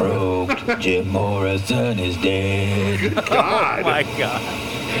and croaked. Jim Morrison is dead. God. Oh, my God.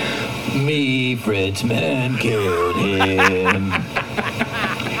 Me, Fritzman, killed him.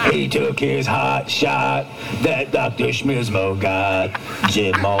 He took his hot shot that Dr. Schmizmo got.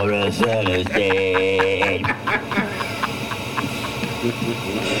 Jim Morrison is dead.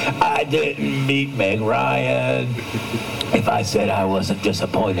 I didn't meet Meg Ryan. If I said I wasn't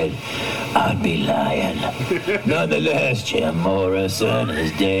disappointed, I'd be lying. Nonetheless, Jim Morrison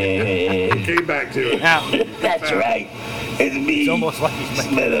is dead. Came back to it. That's right. It's me. It's almost like he's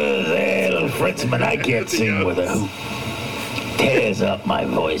making Smithers, little Fritzman. I can't sing with a hoop. Tears up my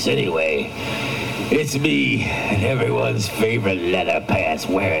voice anyway. It's me and everyone's favorite leather pants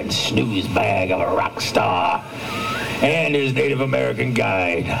wearing snooze bag of a rock star. And his Native American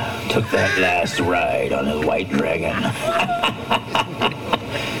guide took that last ride on his white dragon.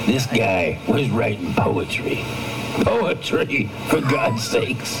 This guy was writing poetry. Poetry, for God's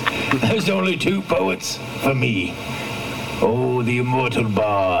sakes. There's only two poets for me. Oh, the immortal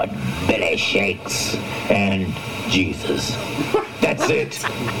bard, Billy Shakes, and Jesus. That's it.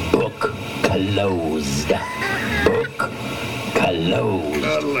 Book closed. Book closed.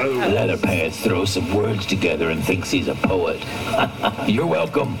 Leatherpants throws some words together and thinks he's a poet. You're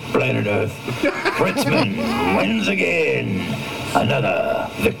welcome, planet Earth. Fritzman wins again. Another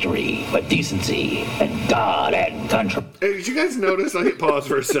victory for decency and God and country. Hey, did you guys notice? I hit pause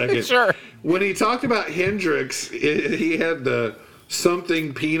for a second. Sure. When he talked about Hendrix, he had the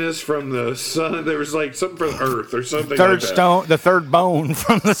something penis from the sun. There was like something from Earth or something. Third like that. stone, the third bone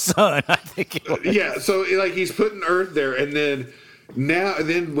from the sun. I think it was. Yeah, so like he's putting Earth there, and then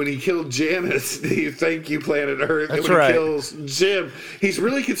when he killed Janice, thank you, planet Earth. That's and when right. he kills Jim, he's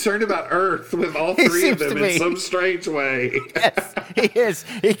really concerned about Earth with all He three of seems them to in be. some strange way. Yes, he is.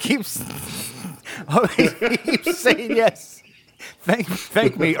 He keeps saying yes.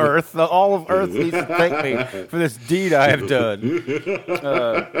 Thank me, Earth. All of Earth needs to thank me for this deed I have done.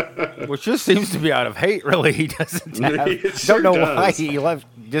 Which just seems to be out of hate, really. He doesn't have. It sure don't know does. why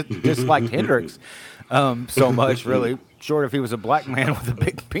he disliked Hendrix so much, really. Short if he was a black man with a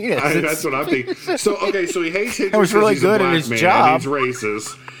big penis. That's what I'm thinking. So he hates Hendrix was really because he's a good at black his man, job. He's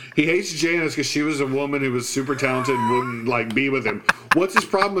racist. He hates Janice because she was a woman who was super talented and wouldn't like be with him. What's his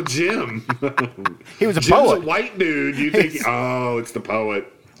problem with Jim? He was a Jim's poet. a white dude. You think? It's the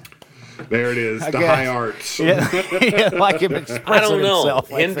poet. There it is. The guess. high arts. Yeah, like him expressing I don't know. himself. I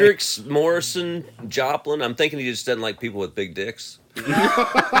think. Hendrix, Morrison, Joplin. I'm thinking he just doesn't like people with big dicks.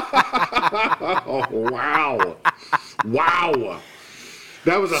 Oh, wow. Wow.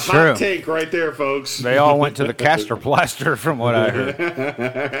 That was a True. hot take right there, folks. They all went to the Castor Plaster, from what I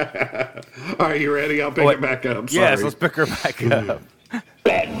heard. All right, you ready? I'll pick it back up. Sorry. Yes, let's pick her back up.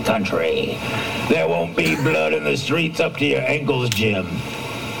 Bad country. There won't be blood in the streets up to your ankles, Jim.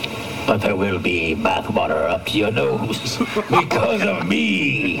 But there will be bathwater up to your nose because of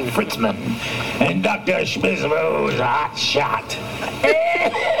me, Fritzman, and Dr. Schmizmo's hot shot.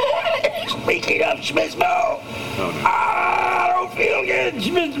 Speaking of Schmizmo, I don't feel good,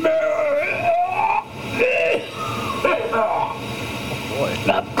 Schmizmo.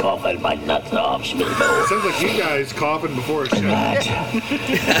 I'm coughing my nuts off, Schmizmo. Sounds like you guys coughing before a show. That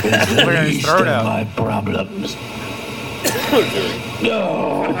is the Clearing his least throat of out. my problems.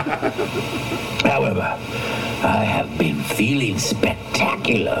 No. However, I have been feeling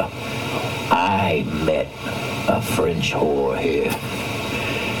spectacular. I met a French whore here,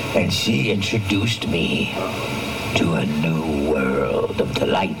 and she introduced me to a new world of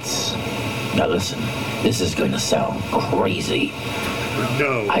delights. Now listen, this is going to sound crazy,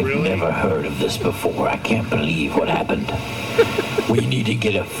 No, I've really? never heard of this before. I can't believe what happened. We need to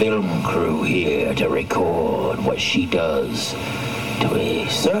get a film crew here to record what she does to a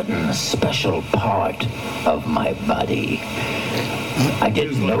certain special part of my body. I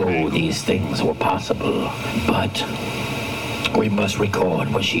didn't know these things were possible, but we must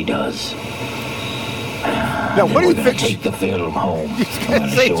record what she does. Now, what do you think? Take the film home. I'm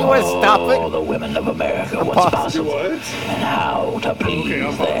Say, show do you want to stop all it? the women of America what's possible What? and how to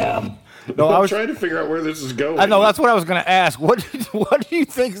please them. No, I'm I was trying to figure out where this is going. I know that's what I was going to ask. What do you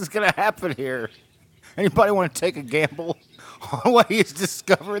think is going to happen here? Anybody want to take a gamble on what he's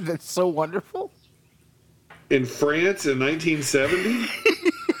discovered that's so wonderful? In France in 1970?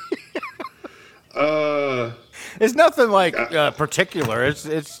 It's nothing like particular. It's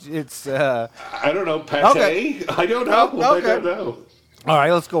I don't know. Pate? Okay. I don't know. Oh, okay. I don't know. all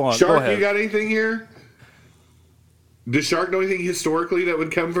right. Let's go on. Go Shark, ahead. you got anything here? Does Shark know anything historically that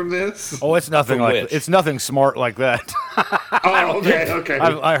would come from this? Oh, it's nothing From like which? it's nothing smart like that. Oh, okay.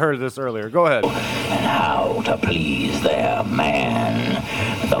 I heard this earlier. Go ahead. And how to please their man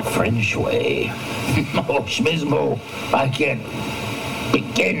the French way. Oh, Schmizmo, I can't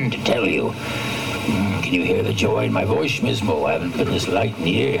begin to tell you. Can you hear the joy in my voice, Schmizmo? I haven't been this light in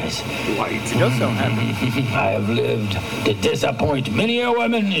years. Light. He does sound happy. I have lived to disappoint many a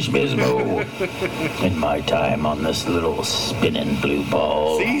woman, Schmizmo. In my time on this little spinning blue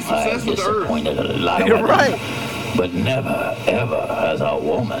ball, See, he's I have obsessed with Earth. disappointed a lot of You're women. right. But never, ever has a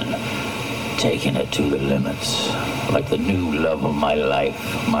woman taken it to the limits, like the new love of my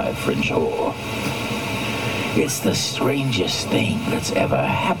life, my French whore. It's the strangest thing that's ever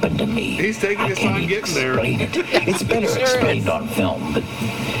happened to me. He's taking I his can't time getting there. explain it. It's better Sure explained is. on film,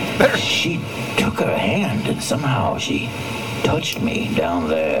 but she took her hand and somehow she touched me down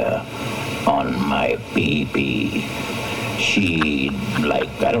there on my pee-pee. She, like,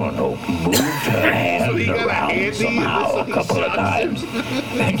 I don't know, moved her hand he got a around handy somehow a and couple of shot times.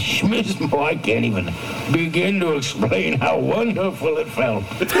 And Schmizmo, I can't even begin to explain how wonderful it felt.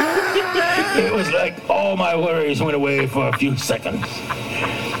 It was like all my worries went away for a few seconds.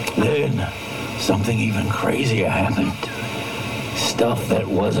 Then something even crazier happened. Stuff that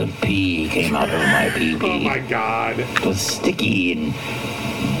wasn't pee came out of my pee-pee. Oh my God. It was sticky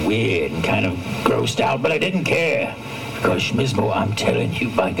and weird and kind of grossed out, but I didn't care. Because, Schmizmo, I'm telling you,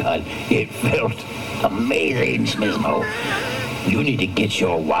 by God, it felt amazing, Schmizmo. You need to get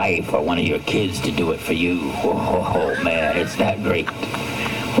your wife or one of your kids to do it for you. Oh, man, it's that great.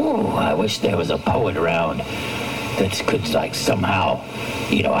 Oh, I wish there was a poet around that could, like, somehow,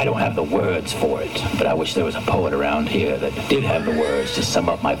 you know, I don't have the words for it, but I wish there was a poet around here that did have the words to sum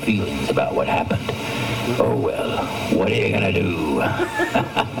up my feelings about what happened. Oh, well, what are you gonna do?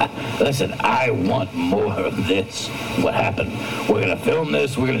 Listen, I want more of this. What happened? We're gonna film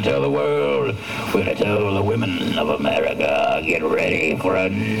this, we're gonna tell the world, we're gonna tell the women of America, get ready for a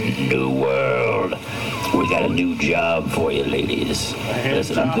new world. We got a new job for you, ladies.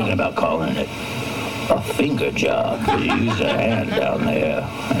 Listen, I'm thinking about calling it a finger job. You use a hand down there,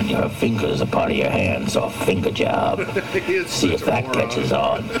 and your fingers are part of your hand, so a finger job. See if that catches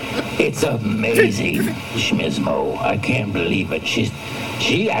on. It's amazing, Schmizmo. I can't believe it.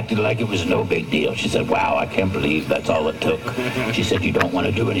 She acted like it was no big deal. She said, wow, I can't believe that's all it took. She said, you don't want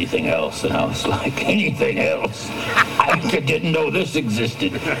to do anything else. And I was like, anything else? I didn't know this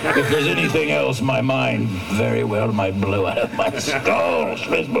existed. If there's anything else, my mind very well might blow out of my skull,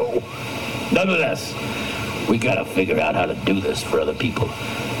 Schmizmo. Nonetheless, we gotta figure out how to do this for other people.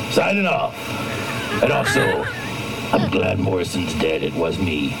 Signing off. And also, I'm glad Morrison's dead. It was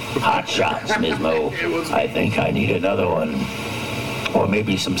me. Hot shot, Schmizmo. I think I need another one. Or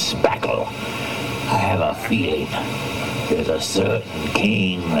maybe some spackle. I have a feeling there's a certain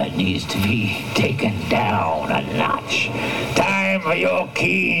king that needs to be taken down a notch. Time for your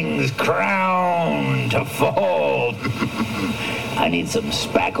king's crown to fall. I need some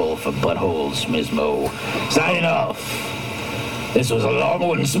spackle for buttholes, Schmizmo. Signing off. This was a long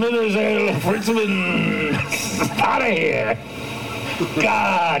one. Smithers L. Fritzman. Out of here.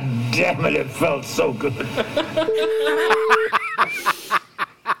 God damn it, it felt so good.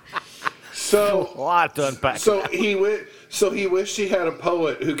 So A lot to unpack. So he wished he had a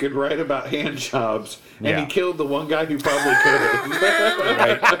poet who could write about hand jobs, and Yeah. he killed the one guy who probably could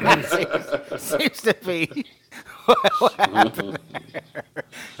have. Seems to be what happened there.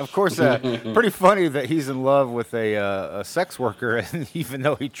 Of course, pretty funny that he's in love with a sex worker, and even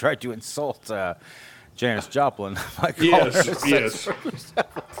though he tried to insult Janis Joplin by calling her a sex worker.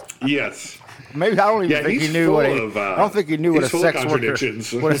 Yes. Maybe I don't even think he's he knew what full of, I don't think he knew what a he's full of sex worker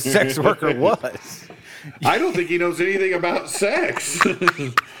contradictions. what a sex worker was. I don't think he knows anything about sex.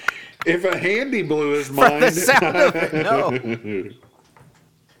 If a handy blew his mind. The sound of it, no.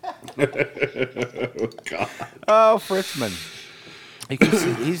 Oh, God. Oh, Fritzman. You can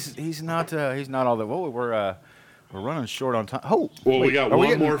see he's not all that. Well, we're running short on time. Oh, well, wait, we got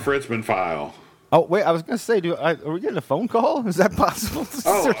one more Fritzman file. Oh, wait, I was going to say, are we getting a phone call? Is that possible?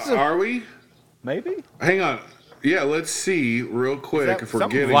 Oh, are we? Maybe. Hang on. Yeah, let's see real quick if we're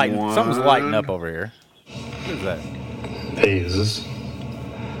getting one. Something's lighting up over here. What is that? Hey, is this?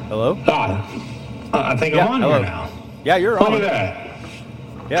 Hello? I think I'm on here now. Yeah, you're on. Look at that.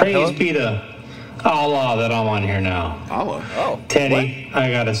 Yeah, Praise be to Allah that I'm on here now. Allah. Oh. Teddy, what?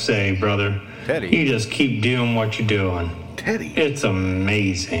 I gotta say, brother. Teddy. You just keep doing what you're doing. Teddy. It's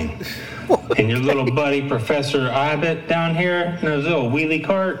amazing. And your little buddy, Professor Ibbott, down here in his little wheelie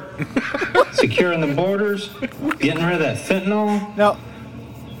cart, securing the borders, getting rid of that fentanyl. No.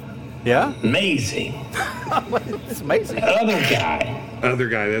 Yeah? Amazing. It's amazing. Other guy.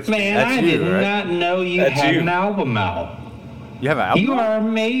 That's Man, that's I you, did right? not know you had an album out. You have an album? You are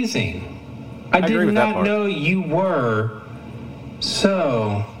amazing. I agree did with that not part. know you were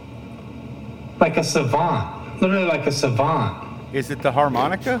so like a savant. Literally like a savant. Is it the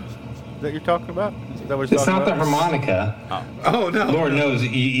harmonica that you're talking about? Is that what It's you're talking not the about? harmonica. Oh, no. Lord knows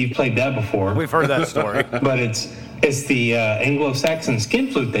you've played that before. We've heard that story. But it's the Anglo-Saxon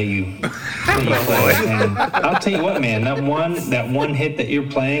skin flute that you play. And I'll tell you what, man, that one hit that you're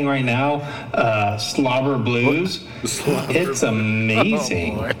playing right now, Slobber Blues, it's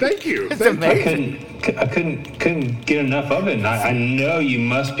amazing. Oh, thank you. It's amazing. I couldn't get enough of it. And I know you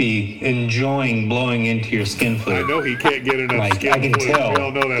must be enjoying blowing into your skin flute. I know he can't get enough Like skin I can flute. tell We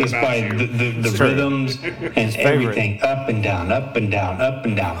all know that just about by you. the rhythms and everything, up and down, up and down, up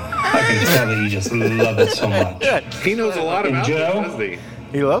and down. I can tell that you just love it so much. He knows a lot And about Joe? this, doesn't he?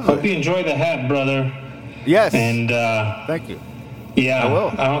 He loves Hope it. you enjoy the hat, brother. Yes. And Thank you. yeah, I will.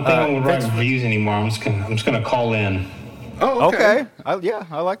 I don't think I'm gonna write thanks. reviews anymore. I'm just gonna call in. Oh, Okay. I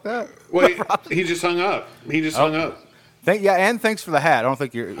like that. Wait, he just hung up. Hung up. And thanks for the hat. I don't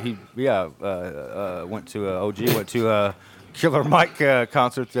think went to OG went to Killer Mike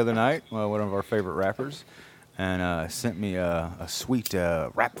concert the other night. One of our favorite rappers, and sent me a sweet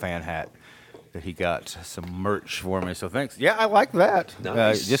rap fan hat that he got some merch for me. So thanks. Yeah, I like that.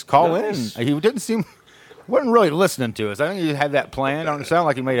 Nice. Just call Nice. in. He wasn't really listening to us. I think he had that planned. I don't sound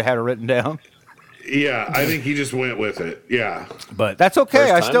like he may have had it written down. Yeah, I think he just went with it. Yeah. But that's okay.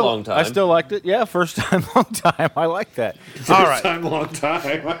 First time, long time. I still liked it. Yeah, first time, long time. I like that. All right. First time, long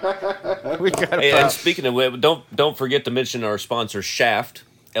time. We got Hey, and speaking of which, don't forget to mention our sponsor Shaft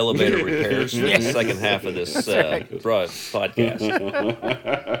Elevator Repairs for the second half of this podcast.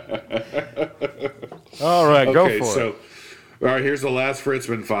 All right, go Okay, for so, it. all right, here's the last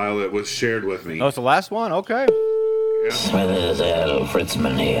Fritzman file that was shared with me. Oh, it's the last one? Okay. Smithers L.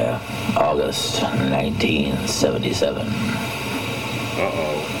 Fritzman here, August 1977.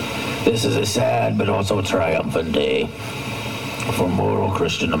 Uh-oh. This is a sad but also triumphant day for moral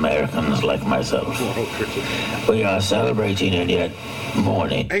Christian Americans like myself. We are celebrating and yet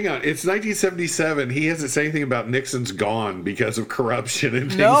mourning. Hang on, it's 1977. He hasn't said anything about Nixon's gone because of corruption and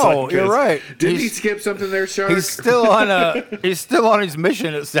things No, like this. you're right. Didn't he skip something there, Shark? He's still on his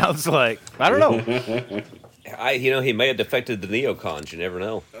mission, it sounds like. I don't know. He may have defected the neocons. You never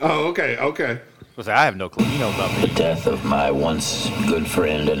know. Oh, okay. I have no clue. You know about The me. death of my once good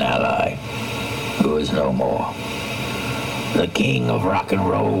friend and ally, who is no more. The king of rock and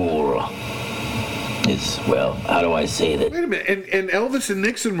roll is, well, how do I say that? Wait a minute. And Elvis and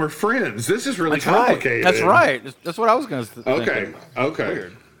Nixon were friends. This is really That's right. complicated. That's right. That's what I was going to think. Okay.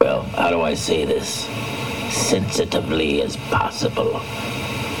 Well, how do I say this sensitively as possible?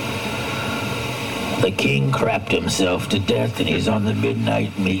 The king crapped himself to death, and he's on the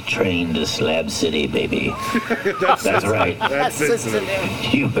midnight meat train to Slab City, baby. That's right. That's sensitive.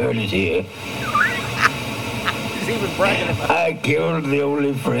 You heard it here. He's even bragging about I killed the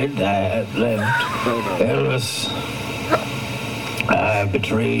only friend I had left. Elvis. I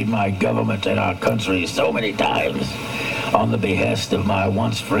betrayed my government and our country so many times on the behest of my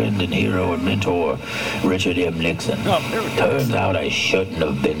once friend and hero and mentor, Richard M. Nixon. Turns out I shouldn't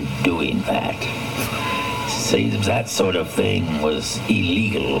have been doing that. Seems that sort of thing was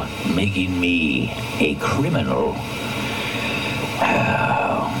illegal, making me a criminal.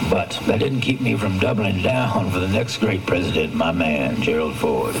 But that didn't keep me from doubling down for the next great president, my man, Gerald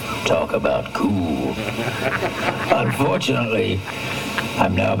Ford. Talk about cool. Unfortunately,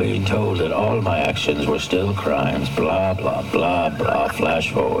 I'm now being told that all my actions were still crimes. Blah, blah, blah, blah.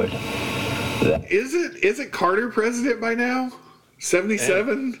 Flash forward. Is it Carter president by now?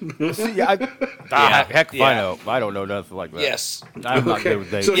 77? See, heck if I know. I don't know nothing like that. Yes. I'm not good with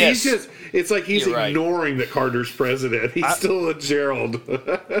dates. So it's like he's You're ignoring that Carter's president. He's still a Gerald.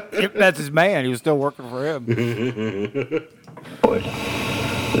 That's his man. He was still working for him.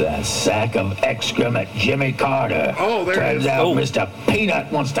 That sack of excrement, Jimmy Carter. Oh, there Turns it is. out Mr.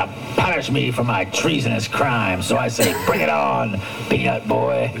 Peanut wants to punish me for my treasonous crime, so I say, bring it on, Peanut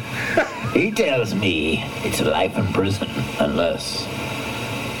boy. He tells me it's life in prison, unless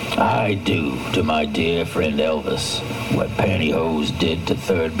I do to my dear friend Elvis what Pantyhose did to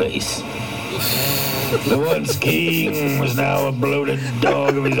third base. The once king was now a bloated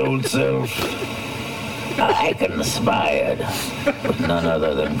dog of his old self. I conspired with none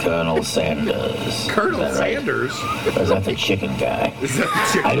other than Colonel Sanders. Colonel Is that right? Sanders? Or is that the chicken guy?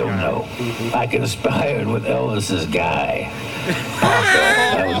 I don't know. I conspired with Elvis's guy. Parker,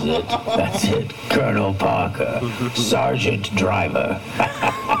 that was it. That's it. Colonel Parker. Sergeant Driver.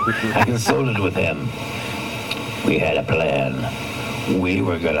 I consulted with him. We had a plan. We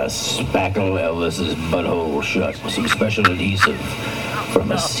were gonna spackle Elvis's butthole shut with some special adhesive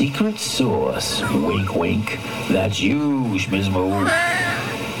from a secret source. Wink, wink. That's you, Schmizmo.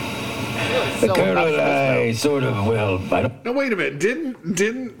 The Colonel and I sort of, well, I don't... No, wait a minute. Didn't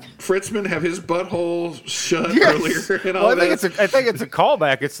Fritzman have his butthole shut earlier? And all I think it's a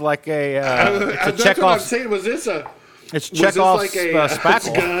callback. It's like a that's what I'm saying. Was this a... It's Chekhov's like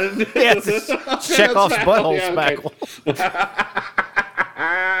spackle. Gun? Yes, it's Chekhov's butthole spackle.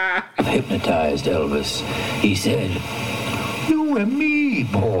 I hypnotized Elvis. He said, you and me,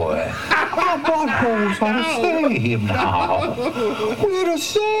 boy. Our buttholes are the same now. We're the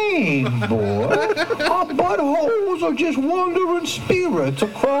same, boy. Our buttholes are just wandering spirits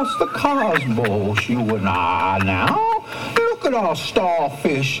across the cosmos, you and I now. Look at our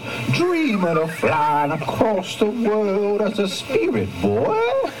starfish dreaming of flying across the world as a spirit, boy.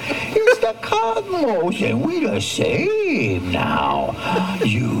 It's the cosmos, and we the same now.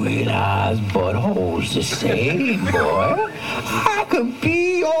 You and I's buttholes the same, boy. I can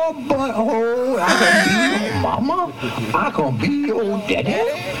be your butthole. I can be your mama. I can be your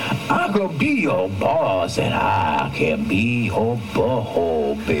daddy. I can be your boss, and I can be your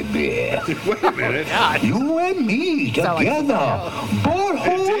butthole, baby. Wait a minute. You and me together.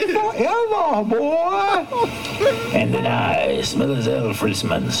 Butthole forever, boy. And then I, Smithers L.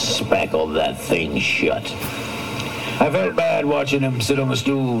 Fritzman, spackled that thing shut. I felt bad watching him sit on the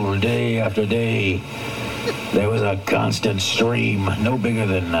stool day after day. There was a constant stream, no bigger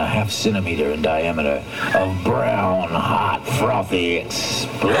than a half centimeter in diameter, of brown, hot, frothy,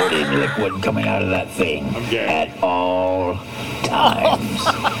 exploding liquid coming out of that thing at all times.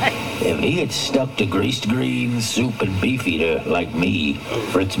 If he had stuck to greased greens, soup, and beef eater like me,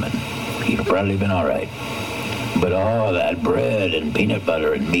 Fritzman, he'd have probably been all right. But all that bread and peanut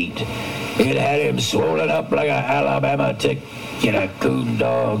butter and meat, it had him swollen up like a Alabama tick in a coon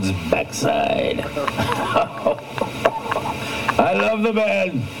dog's backside. I love the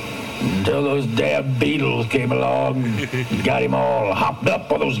man until those damn Beatles came along and got him all hopped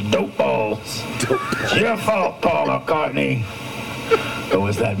up with those dope balls. It's your fault, Paul McCartney. Or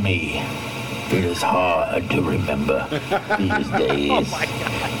was that me? It is hard to remember these days. Oh my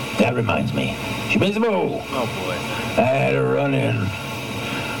God. That reminds me. Schmizmo. Oh boy. I had a run-in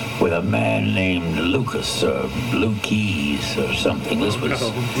with a man named Lucas or Blue Keys or something. This was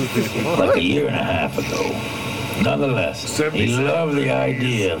like a year and a half ago. Nonetheless, he loved the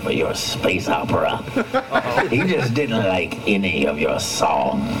idea for your space opera. He just didn't like any of your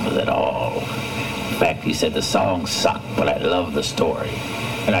songs at all. In fact, he said the songs sucked, but I love the story.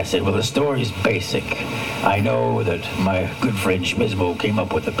 And I said, well, the story's basic. I know that my good friend Schmizmo came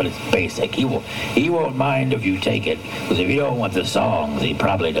up with it, but it's basic. He won't mind if you take it, because if you don't want the songs, he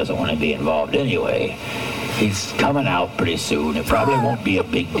probably doesn't want to be involved anyway. He's coming out pretty soon. It probably won't be a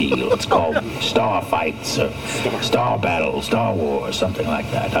big deal. It's called Star Fights or Star Battles, Star Wars, something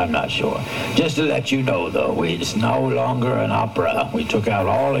like that. I'm not sure. Just to let you know, though, it's no longer an opera. We took out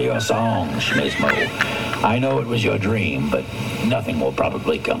all of your songs, Schmizmo. I know it was your dream, but nothing will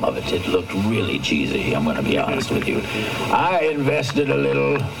probably come of it. It looked really cheesy, I'm going to be honest with you. I invested a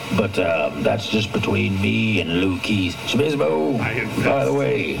little, but that's just between me and Lou Keys. Schmizmo, by the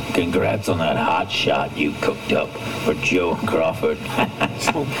way, congrats on that hot shot you cooked up for Joe Crawford.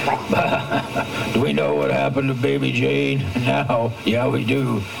 Do we know what happened to Baby Jane? Now, yeah, we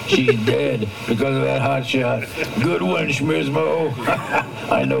do. She's dead because of that hot shot. Good one, Schmizmo.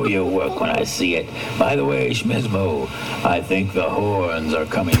 I know you'll work when I see it. By the way, Schmizmo, I think the horns are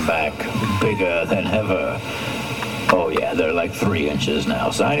coming back bigger than ever. Oh, yeah, they're like 3 inches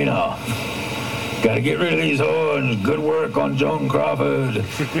now. Signing off. Gotta get rid of these horns. Good work on Joan Crawford.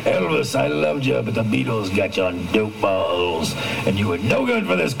 Elvis, I loved you, but the Beatles got you on dope balls. And you were no good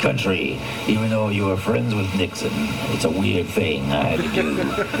for this country, even though you were friends with Nixon. It's a weird thing I had to do.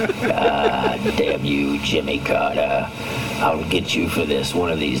 God damn you, Jimmy Carter. I'll get you for this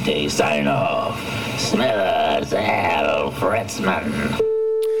one of these days. Sign off. Smithers L. Fritzman.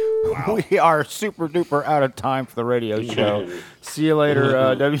 Wow. We are super duper out of time for the radio show. See you later,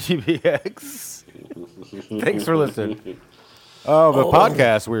 WGBX. Thanks for listening. Oh, the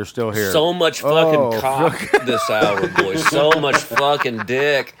podcast, we're still here. So much fucking cock this hour, boys. So much fucking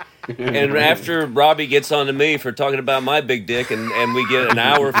dick. And after Robbie gets on to me for talking about my big dick and we get an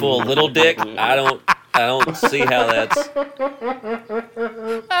hour full of little dick, I don't see how that's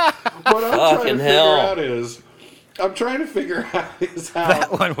fucking hell. I'm trying to figure out how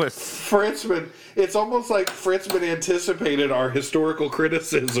that one was Fritzman. It's almost like Fritzman anticipated our historical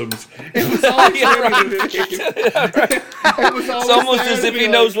criticisms. It was always It's almost as if he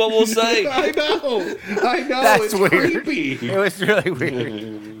knows what we'll say. I know. That's it's weird. Creepy. It was really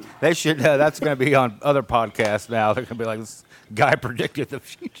weird. They should. That's going to be on other podcasts now. They're going to be like, this guy predicted the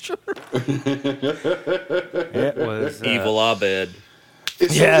future. It was Evil Abed.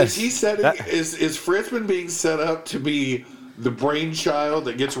 Yes. Is Fritzman being set up to be the brainchild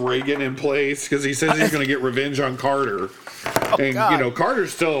that gets Reagan in place? Because he says he's going to get revenge on Carter. And,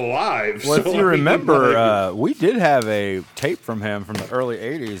 Carter's still alive. Well, so if you remember, we did have a tape from him from the early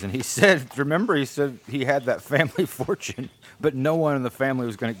 80s, and he said he had that family fortune, but no one in the family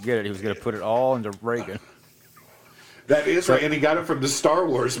was going to get it. He was going to put it all into Reagan. That is right, and he got it from the Star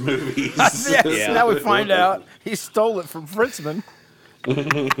Wars movies. Yes, now we find out he stole it from Fritzman.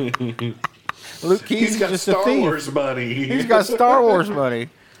 Luke Keys He's got just Star a thief. Wars money. He's got Star Wars money.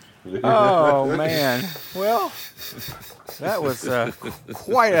 Oh man! Well, that was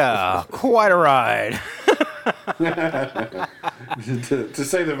quite a ride, to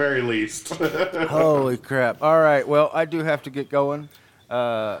say the very least. Holy crap! All right, well, I do have to get going.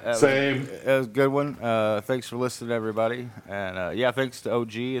 Same. It was a good one. Thanks for listening, everybody, and thanks to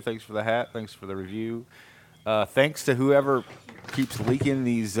OG. Thanks for the hat. Thanks for the review. Thanks to whoever keeps leaking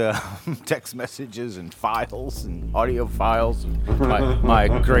these text messages and files and audio files. My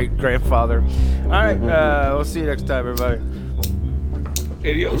great grandfather. All right, we'll see you next time, everybody.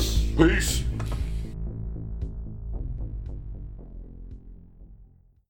 Adios. Peace.